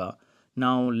बाद होगा।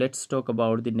 Now let's talk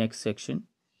about the next section.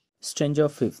 Stranger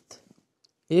fifth.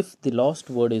 If the lost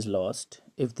word is lost,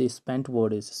 if the spent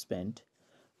word is spent,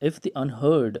 if the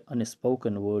unheard,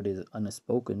 unspoken word is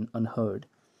unspoken, unheard,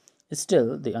 still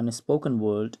the unspoken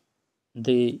word,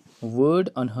 the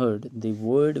word unheard, the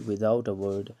word without a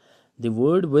word, the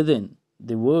word within,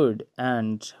 the word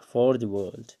and for the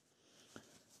world.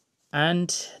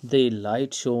 And the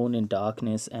light shone in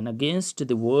darkness, and against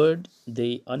the word, the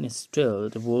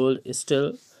unstilled world, still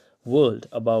whirled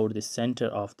about the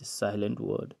center of the silent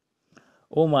word.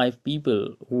 O my people,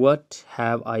 what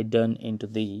have I done unto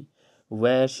thee?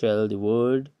 Where shall the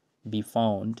word be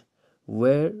found?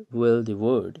 Where will the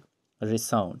word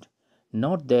resound?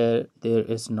 Not there, there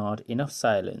is not enough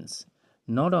silence.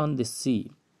 Not on the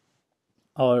sea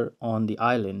or on the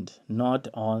island, not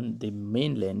on the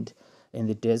mainland, in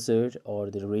the desert or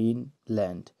the rain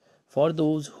land. For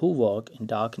those who walk in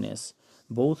darkness,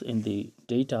 both in the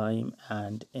daytime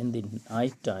and in the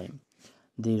night time,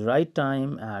 the right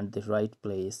time and the right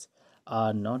place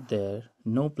are not there,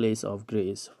 no place of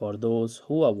grace for those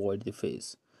who avoid the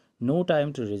face, no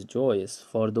time to rejoice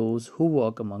for those who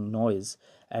walk among noise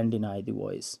and deny the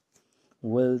voice.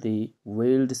 Will the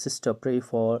veiled sister pray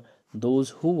for those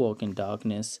who walk in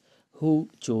darkness, who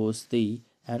chose thee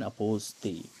and oppose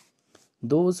thee?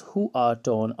 Those who are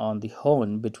torn on the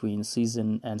horn between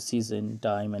season and season,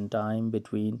 time and time,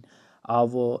 between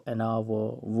hour and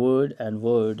hour, word and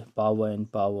word, power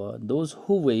and power, those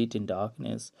who wait in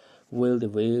darkness, will the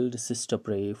veiled sister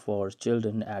pray for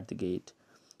children at the gate,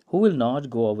 who will not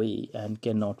go away and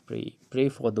cannot pray. Pray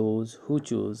for those who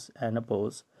choose and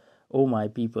oppose. O my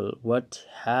people, what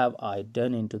have I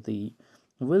done unto thee?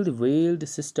 Will the veiled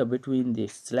sister between the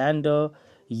slender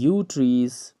yew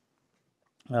trees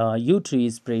you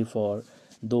trees pray for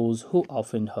those who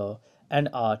offend her and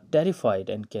are terrified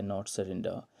and cannot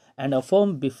surrender, and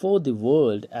affirm before the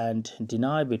world and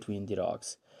deny between the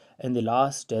rocks. In the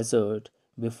last desert,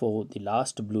 before the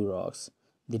last blue rocks,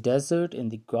 the desert in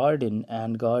the garden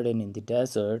and garden in the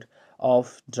desert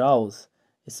of drought,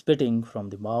 spitting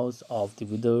from the mouth of the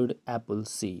withered apple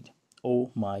seed.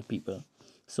 O my people.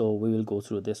 So we will go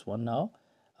through this one now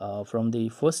from the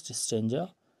first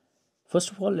stanza.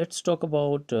 First of all, let's talk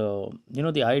about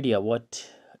the idea what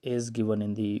is given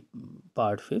in the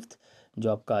part fifth.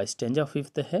 जो आपका stanza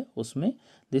fifth है उसमें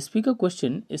the speaker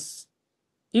question is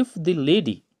if the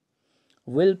lady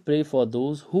will pray for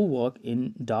those who walk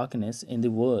in darkness in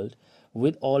the world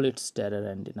with all its terror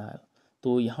and denial.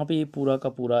 तो यहाँ पे ये पूरा का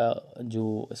पूरा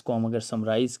जो इसको हम अगर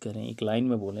समराइज़ करें एक लाइन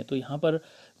में बोलें तो यहाँ पर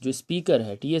जो स्पीकर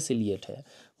है टी एस एलियट है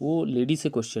वो लेडी से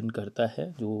क्वेश्चन करता है।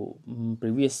 जो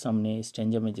प्रीवियस हमने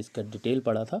स्टेंजा में जिसका डिटेल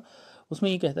पढ़ा था उसमें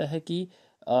ये कहता है कि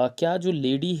क्या जो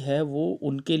लेडी है वो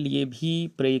उनके लिए भी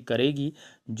प्रे करेगी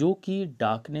जो कि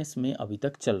डार्कनेस में अभी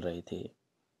तक चल रहे थे।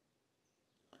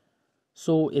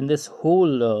 So in this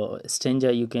whole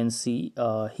stanza you can see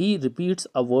he repeats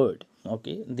a word,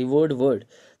 okay, the word.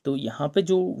 तो यहाँ पे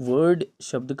जो word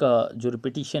शब्द का जो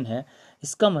रिपीटिशन है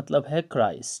इसका मतलब है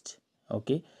क्राइस्ट,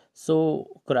 ओके। सो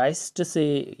क्राइस्ट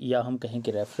से या हम कहें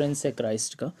कि रेफरेंस है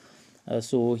क्राइस्ट का।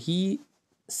 सो ही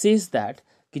सेज दैट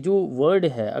कि जो वर्ड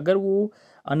है अगर वो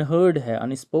अनहर्ड है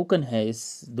अनस्पोकन है इस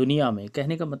दुनिया में,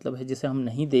 कहने का मतलब है जिसे हम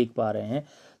नहीं देख पा रहे हैं,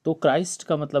 तो क्राइस्ट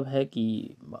का मतलब है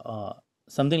कि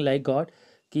समथिंग लाइक गॉड,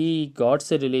 कि गॉड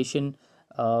से रिलेशन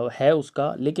है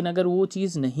उसका, लेकिन अगर वो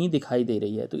चीज़ नहीं दिखाई दे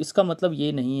रही है तो इसका मतलब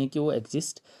ये नहीं है कि वो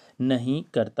एग्जिस्ट नहीं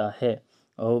करता है।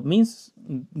 मीन्स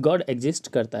गॉड एग्जिस्ट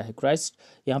करता है, क्राइस्ट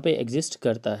यहाँ पे एग्जिस्ट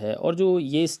करता है। और जो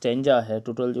ये स्टेंजा है,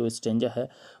 टोटल जो स्टेंजा है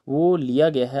वो लिया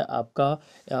गया है आपका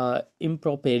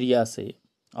इम्प्रोपेरिया से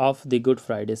of the good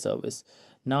Friday service.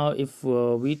 Now if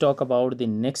we talk about the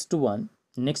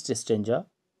next stanza.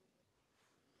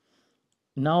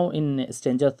 Now in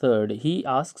stanza third, he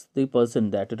asks the person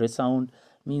that resound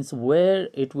means where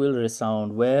it will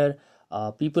resound, where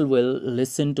people will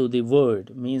listen to the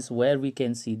word, means where we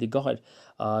can see the God.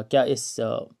 क्या इस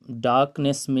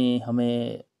darkness में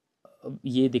हमें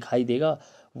ये दिखाई देगा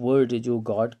word जो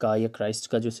God का या क्राइस्ट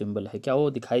का जो सिंबल है, क्या वो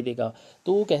दिखाई देगा?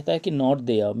 तो वो कहता है कि नॉट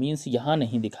देयर मीन्स यहाँ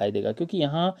नहीं दिखाई देगा क्योंकि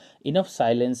यहाँ इनफ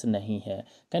साइलेंस नहीं है।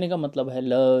 कहने का मतलब है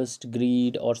लस्ट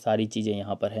ग्रीड और सारी चीज़ें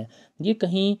यहाँ पर है। ये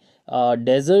कहीं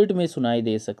डेजर्ट में सुनाई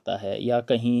दे सकता है या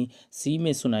कहीं सी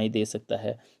में सुनाई दे सकता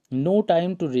है। नो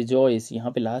टाइम टू रिजॉइस,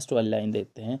 यहाँ पे लास्ट वाली लाइन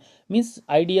देखते हैं। मीन्स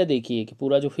आइडिया देखिए कि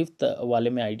पूरा जो फिफ्थ वाले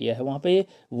में आइडिया है वहाँ पे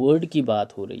वर्ड की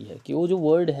बात हो रही है कि वो जो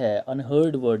वर्ड है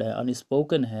अनहर्ड वर्ड है,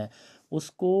 अनस्पोकन है,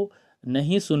 उसको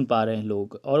नहीं सुन पा रहे हैं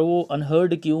लोग। और वो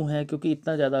अनहर्ड क्यों है? क्योंकि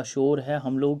इतना ज़्यादा शोर है,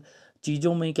 हम लोग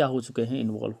चीज़ों में क्या हो चुके हैं,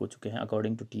 इन्वॉल्व हो चुके हैं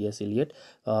according to T.S.. Elliott,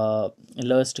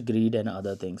 lust grid and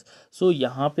other things. सो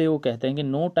यहाँ पे वो कहते हैं कि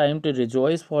no time to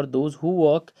rejoice for those who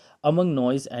walk among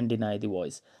noise and deny the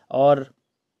voice. और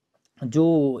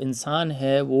जो इंसान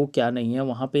है वो क्या नहीं है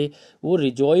वहाँ पे, वो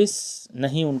रिजॉइस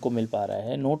नहीं उनको मिल पा रहा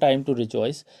है, नो टाइम टू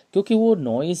रिजॉइस, क्योंकि वो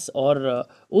नॉइस और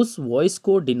उस वॉइस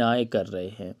को डिनाई कर रहे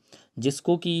हैं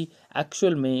जिसको कि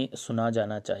एक्चुअल में सुना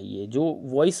जाना चाहिए, जो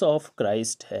वॉइस ऑफ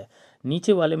क्राइस्ट है।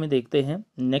 नीचे वाले में देखते हैं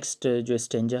नेक्स्ट जो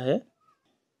स्टेंजा है,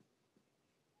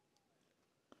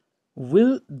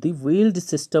 will the weld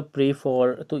sister pray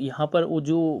for. तो यहाँ पर वो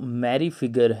जो मैरी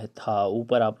फिगर है था,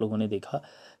 ऊपर आप लोगों ने देखा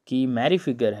कि मैरी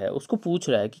फिगर है, उसको पूछ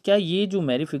रहा है कि क्या ये जो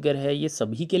मैरी फिगर है ये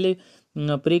सभी के लिए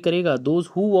प्रे करेगा, those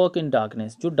who walk in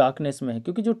darkness, जो डार्कनेस में है,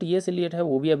 क्योंकि जो टी.एस. एलियट है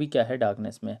वो भी अभी क्या है,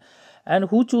 डार्कनेस में है। And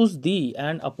who choose the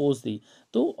and oppose दी।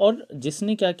 तो और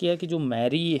जिसने क्या किया कि जो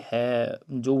मैरी है,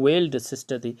 जो वेल्ड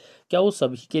सिस्टर थी, क्या वो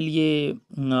सभी के लिए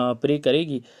प्रे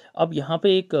करेगी। अब यहाँ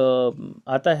पे एक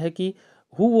आता है कि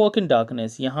हु वॉक इन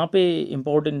डार्कनेस, यहाँ पे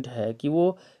इम्पोर्टेंट है कि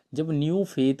वो जब न्यू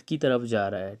फेथ की तरफ जा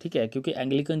रहा है, ठीक है, क्योंकि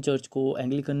एंग्लिकन चर्च को,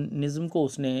 एंग्लिकनिज्म को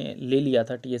उसने ले लिया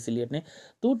था टी एस एलियट ने।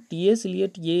 तो टी एस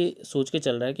एलियट ये सोच के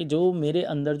चल रहा है कि जो मेरे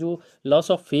अंदर जो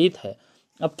लॉस ऑफ फेथ है,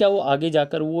 अब क्या वो आगे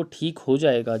जाकर वो ठीक हो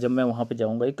जाएगा जब मैं वहाँ पे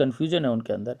जाऊँगा। एक कन्फ्यूजन है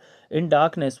उनके अंदर। In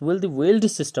darkness will the weld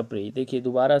sister pray, देखिए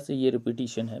दोबारा से ये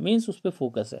रिपीटिशन है, मीन्स उस पर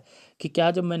फोकस है कि क्या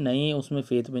जब मैं नए उसमें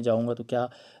फेथ में जाऊँगा तो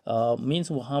क्या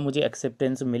मीन्स वहाँ मुझे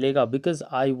एक्सेप्टेंस मिलेगा, because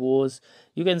I was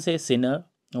you can say Sinner,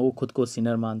 वो खुद को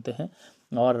सिनर मानते हैं।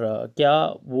 और क्या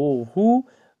वो who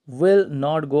will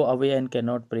not go away and can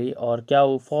not pray, और क्या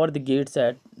वो for the gets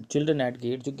at children eight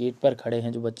gate, जो गेट पर खड़े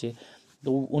हैं जो बच्चे,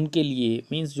 तो उनके लिए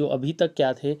मीन्स जो अभी तक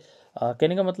क्या थे,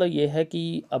 कहने का मतलब ये है कि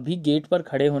अभी गेट पर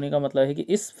खड़े होने का मतलब है कि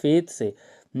इस फेथ से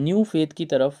न्यू फेथ की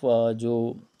तरफ जो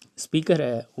स्पीकर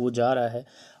है वो जा रहा है,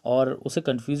 और उसे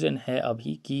कन्फ्यूज़न है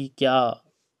अभी कि क्या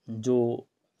जो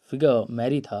फिगर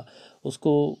मैरी था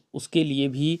उसको, उसके लिए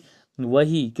भी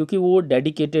वही, क्योंकि वो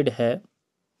डेडिकेटेड है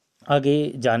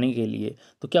आगे जाने के लिए,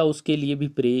 तो क्या उसके लिए भी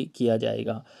प्रे किया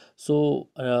जाएगा। So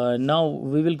now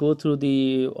we will go through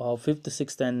the fifth,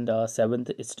 sixth and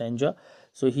seventh stanza.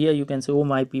 So here you can say, O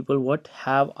my people, what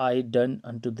have I done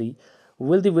unto thee?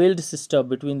 Will the veiled sister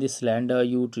between the slender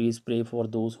yew trees pray for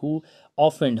those who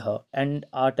offend her and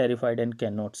are terrified and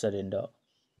cannot surrender?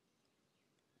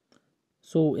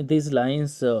 So in these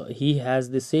lines, he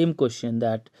has the same question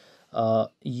that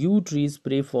you trees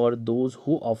pray for those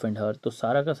who offend her। तो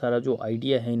सारा का सारा जो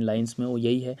idea है इन lines में वो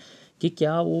यही है कि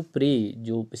क्या वो प्रे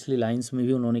जो पिछली लाइंस में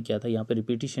भी उन्होंने किया था, यहाँ पे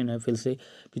रिपीटिशन है फिर से,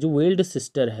 कि जो वेल्ड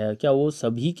सिस्टर है क्या वो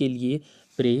सभी के लिए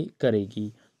प्रे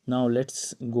करेगी। Now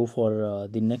let's go for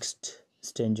the next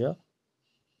stanza.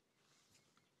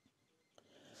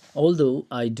 Although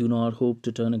I do not hope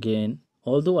to turn again,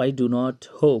 although I do not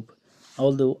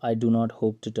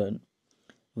hope to turn,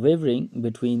 wavering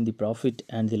between the profit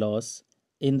and the loss,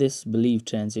 in this belief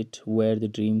transit where the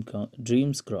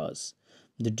dreams cross,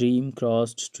 the dream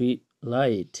crossed street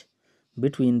light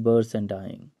between birth and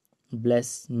dying.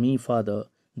 Bless me, Father,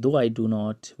 though I do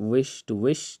not wish to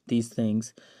wish these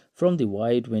things from the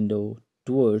wide window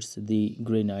towards the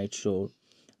grey night shore.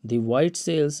 The white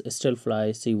sails still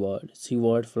fly seaward,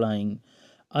 seaward flying,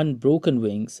 unbroken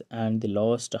wings, and the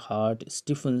lost heart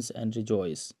stiffens and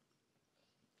rejoices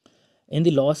in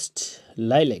the lost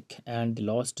lilac and the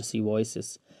lost sea voices,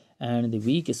 and the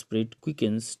weak spirit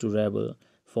quickens to rebel,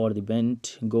 for the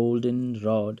bent golden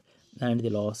rod and the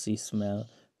lost sea smell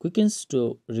quickens to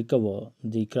recover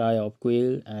the cry of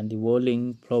quail and the whirling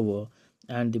plover,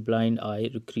 and the blind eye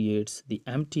recreates the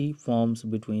empty forms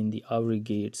between the ivory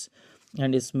gates,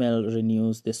 and the smell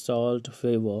renews the salt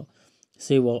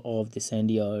savor of the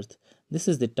sandy earth. This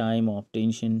is the time of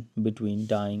tension between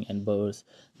dying and birth,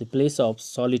 the place of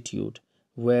solitude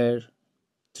where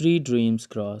three dreams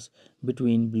cross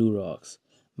between blue rocks.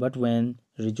 But when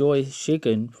rejoice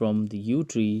shaken from the yew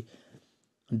tree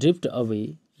drift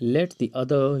away, let the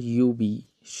other yew be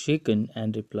shaken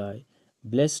and reply,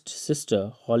 Blessed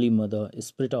sister, holy mother,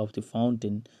 spirit of the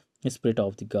fountain, spirit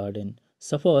of the garden,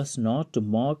 suffer us not to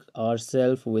mock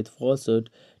ourselves with falsehood,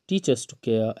 teach us to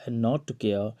care and not to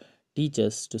care, teach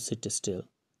us to sit still.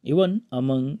 Even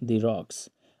among the rocks,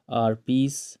 our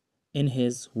peace in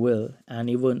his will, and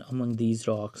even among these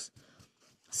rocks,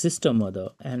 Sister Mother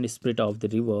and Spirit of the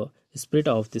river, Spirit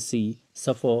of the sea,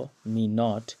 suffer me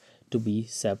not to be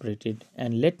separated,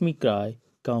 and let me cry,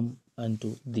 Come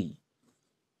unto thee.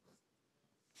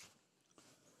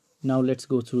 Now let's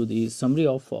go through the summary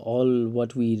of all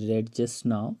what we read just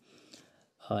now.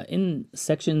 In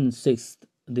section 6,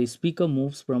 the speaker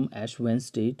moves from Ash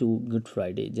Wednesday to Good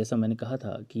Friday. जैसा मैंने कहा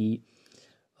था कि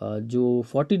जो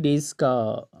 40 days का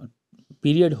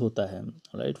period होता है,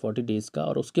 right, 40 days का,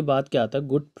 और उसके बाद क्या आता है,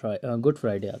 गुड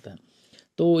फ्राइडे आता है।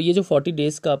 तो ये जो 40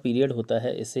 डेज़ का पीरियड होता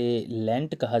है इसे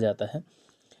लेंट कहा जाता है,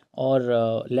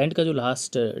 और लेंट का जो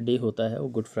लास्ट डे होता है वो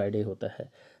गुड फ्राइडे होता है।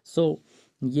 सो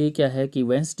ये क्या है कि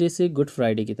वेंसडे से गुड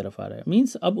फ्राइडे की तरफ आ रहा है,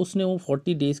 मींस अब उसने वो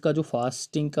 40 डेज़ का जो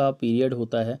फास्टिंग का पीरियड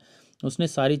होता है उसने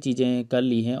सारी चीज़ें कर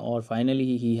ली हैं, और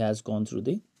finally he has gone through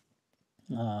the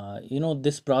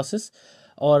this process,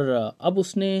 और अब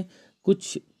उसने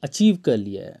कुछ अचीव कर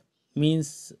लिया है,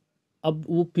 मींस अब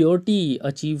वो प्योरिटी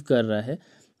अचीव कर रहा है।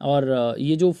 और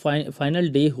ये जो फाइनल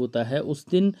डे होता है उस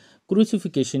दिन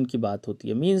क्रूसिफिकेशन की बात होती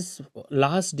है, मींस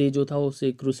लास्ट डे जो था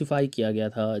उसे क्रूसीफाई किया गया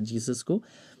था जीसस को।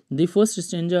 The first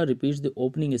stanza repeats the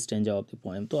opening stanza of the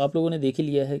poem. तो आप लोगों ने देख ही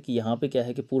लिया है कि यहाँ पे क्या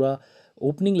है कि पूरा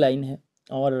ओपनिंग लाइन है,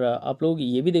 और आप लोग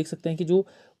ये भी देख सकते हैं कि जो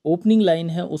ओपनिंग लाइन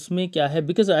है उसमें क्या है,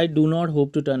 because I do not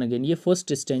hope to turn again, ये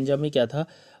फर्स्ट स्टेंजा में क्या था,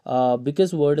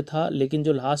 बिकॉज वर्ड था, लेकिन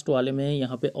जो लास्ट वाले में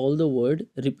यहाँ पे ऑल द वर्ड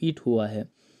रिपीट हुआ है।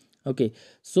 ओके,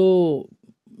 सो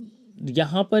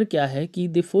यहाँ पर क्या है कि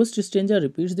the first stanza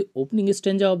repeats the opening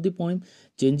stanza of the poem,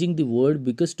 changing the word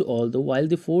because to all दो, while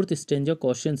the fourth stanza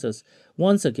cautions us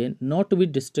once again not to be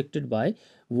distracted by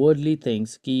worldly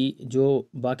things, कि जो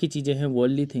बाकी चीज़ें हैं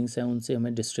worldly things हैं उनसे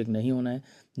हमें distract नहीं होना है।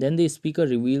 Then the speaker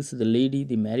reveals the lady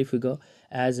the Mary figure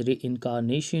as री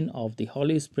incarnation of the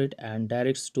Holi spirit and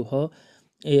directs to her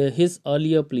his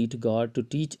earlier plea to God to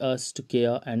teach us to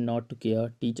care and not to care,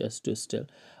 teach us to still।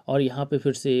 और यहाँ पे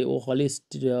फिर से वो हॉली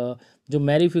जो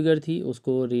Mary figure थी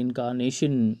उसको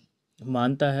रीइंकारनेशन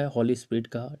मानता है हॉली स्पिरिट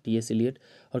का, T.S. एलियट,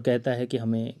 और कहता है कि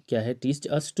हमें क्या है, teach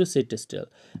us to sit still,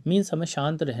 means हमें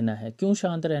शांत रहना है। क्यों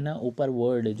शांत रहना है? ऊपर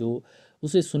वर्ड जो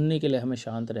उसे सुनने के लिए हमें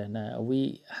शांत रहना है। We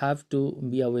have to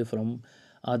be away from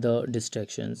other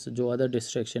distractions, जो अदर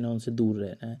डिस्ट्रैक्शन है उनसे दूर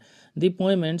रहना है। The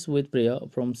poem ends with prayer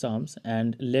from Sam's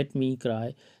and let me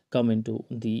cry come into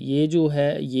the, ये जो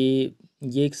है ये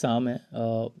एक साम है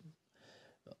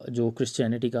जो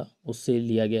क्रिश्चियनिटी का उससे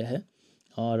लिया गया है।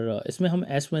 और इसमें हम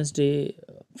एश वेंसडे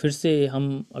फिर से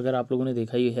हम, अगर आप लोगों ने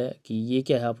देखा ही है कि ये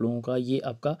क्या है आप लोगों का, ये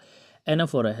आपका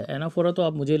एनाफोरा है। एनाफोरा तो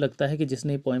आप, मुझे लगता है कि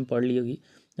जिसने पोएम पढ़ ली होगी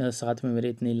साथ में मेरे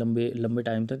इतने लंबे लंबे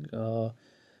टाइम तक,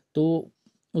 तो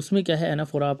उसमें क्या है,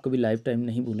 एनाफोरा आप कभी लाइफ टाइम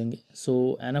नहीं भूलेंगे।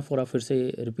 सो एनाफोरा फिर से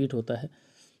रिपीट होता है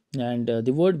and the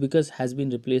word because has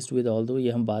been replaced with all दो,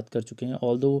 ये हम बात कर चुके हैं,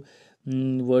 ऑल दो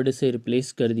वर्ड से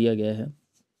रिप्लेस कर दिया गया है।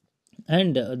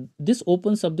 And this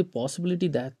opens up the possibility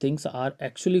that things are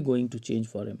actually going to change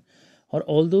for him. और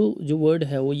ऑल दो जो वर्ड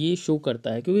है वो ये शो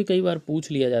करता है, क्योंकि कई बार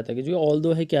पूछ लिया जाता है कि जो ऑल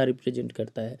दो है क्या रिप्रेजेंट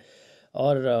करता है,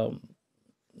 और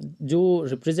जो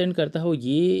रिप्रेजेंट करता है वो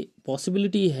ये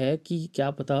पॉसिबिलिटी है कि क्या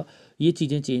पता ये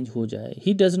चीज़ें चेंज हो जाए।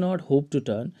 He does not hope to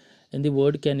turn and the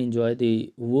word can enjoy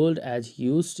the world as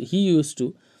he used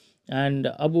to, and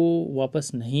अब वो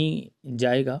वापस नहीं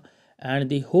जाएगा। And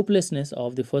the hopelessness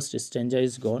of the first stanza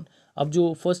is gone, अब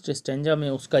जो फर्स्ट स्टेंजा में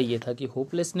उसका ये था कि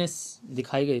होपलेसनेस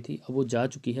दिखाई गई थी, अब वो जा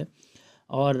चुकी है।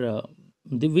 और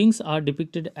the wings are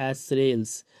depicted as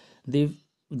sales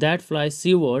that fly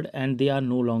seaward and they are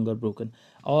no longer broken.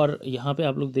 और यहाँ पे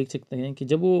आप लोग देख सकते हैं कि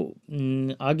जब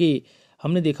वो आगे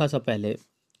हमने देखा था पहले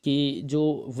कि जो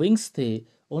विंग्स थे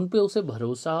उन पे उसे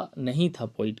भरोसा नहीं था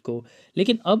पोइट को,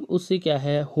 लेकिन अब उससे क्या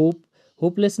है,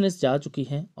 होपलेसनेस जा चुकी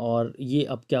है और ये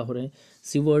अब क्या हो रहे हैं,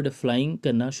 सीवर्ड फ्लाइंग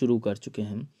करना शुरू कर चुके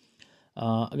हैं।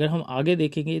 अगर हम आगे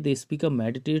देखेंगे, the speaker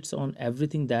meditates on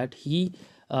everything that he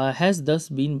has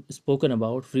दस been spoken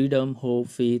about, freedom, hope,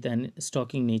 faith and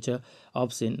stocking nature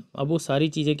of sin. अब वो सारी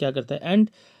चीज़ें क्या करता है, and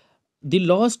the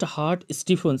lost heart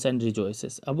Stephen's and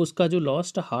रिजॉइसेस, अब उसका जो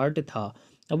लॉस्ट हार्ट था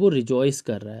अब वो रिजॉइस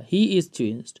कर रहा है। He is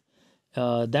changed,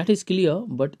 that is clear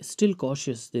but still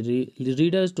cautious the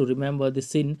readers to remember the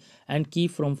sin and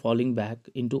keep from falling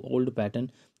back into old pattern,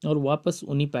 और वापस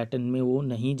उन्हीं पैटर्न में वो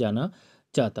नहीं जाना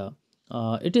चाहता।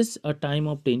 It is a time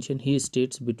of tension he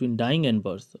states between dying and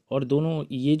birth, और दोनों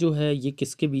ये जो है ये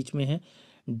किसके बीच में है,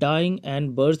 डाइंग एंड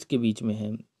बर्थ के बीच में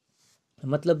है।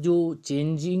 मतलब जो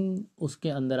चेंजिंग उसके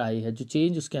अंदर आई है, जो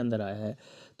चेंज उसके अंदर आया है,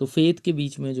 तो फेथ के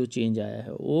बीच में जो चेंज आया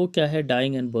है वो क्या है,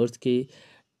 डाइंग एंड बर्थ के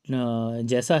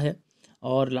जैसा है।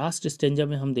 और लास्ट स्टेंजा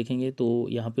में हम देखेंगे तो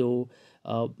यहाँ पे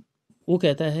वो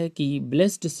कहता है कि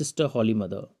ब्लेस्ड सिस्टर हॉली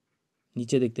मदर,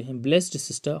 नीचे देखते हैं ब्लेस्ड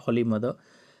सिस्टर हॉली मदर,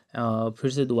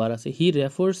 फिर से दोबारा से, ही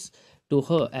refers to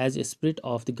her as a spirit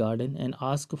of the garden and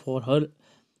ask for her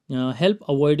help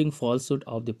avoiding falsehood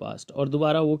of the past. और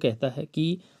दोबारा वो कहता है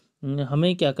कि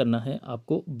हमें क्या करना है,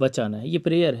 आपको बचाना है। ये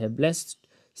प्रेयर है, blessed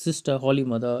sister Holly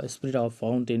mother, spirit of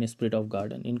fountain, spirit of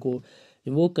garden, इनको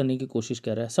इन्वोक करने की कोशिश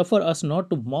कर रहा है। सफ़र us not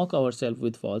to mock our self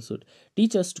with falsehood,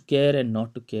 teach us to care and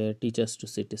not to care, teach us to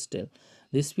sit still.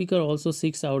 The speaker also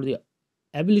seeks out the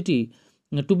ability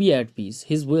to be eight piece,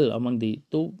 his will among the,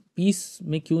 तो piece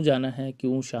में क्यों जाना है,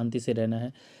 क्यों शांति से रहना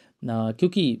है ना,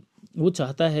 क्योंकि वो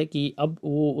चाहता है कि अब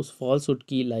वो उस फॉल्सहुड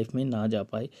की लाइफ में ना जा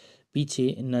पाए,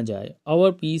 पीछे न जाए।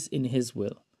 Our piece in his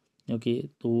will. Okay,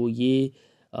 तो ये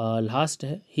लास्ट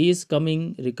है, he is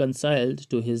coming reconciled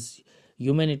to his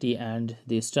humanity and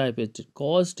the stripe it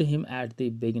caused him at the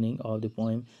beginning of the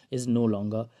poem is no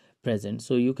longer present.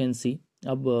 So you can see,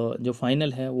 अब जो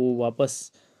final है वो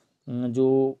वापस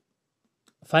जो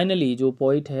finally जो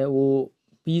पोइट है वो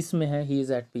पीस में है, he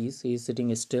is eight piece, he is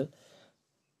sitting still,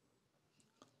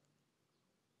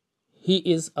 he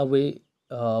is away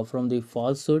from the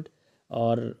falsehood,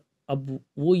 और अब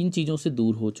वो इन चीज़ों से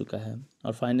दूर हो चुका है,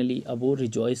 और फाइनली अब वो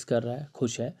रिजॉइस कर रहा है,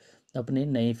 खुश है। अपने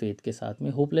नए फेथ के साथ में,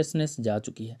 होपलेसनेस जा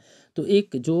चुकी है। तो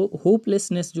एक जो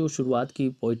होपलेसनेस जो शुरुआत की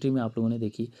पोइट्री में आप लोगों ने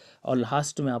देखी और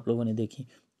लास्ट में आप लोगों ने देखी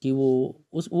कि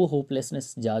वो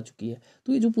होपलेसनेस जा चुकी है।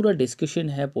 तो ये जो पूरा डिस्कशन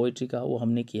है पोइट्री का वो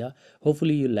हमने किया।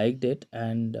 Hopefully you liked it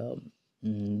and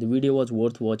the video was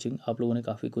worth watching. आप लोगों ने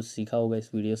काफ़ी कुछ सीखा होगा इस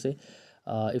वीडियो से।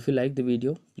 If you like the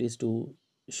video please to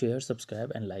share,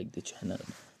 subscribe and like the channel.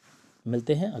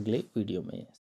 मिलते हैं अगले वीडियो में।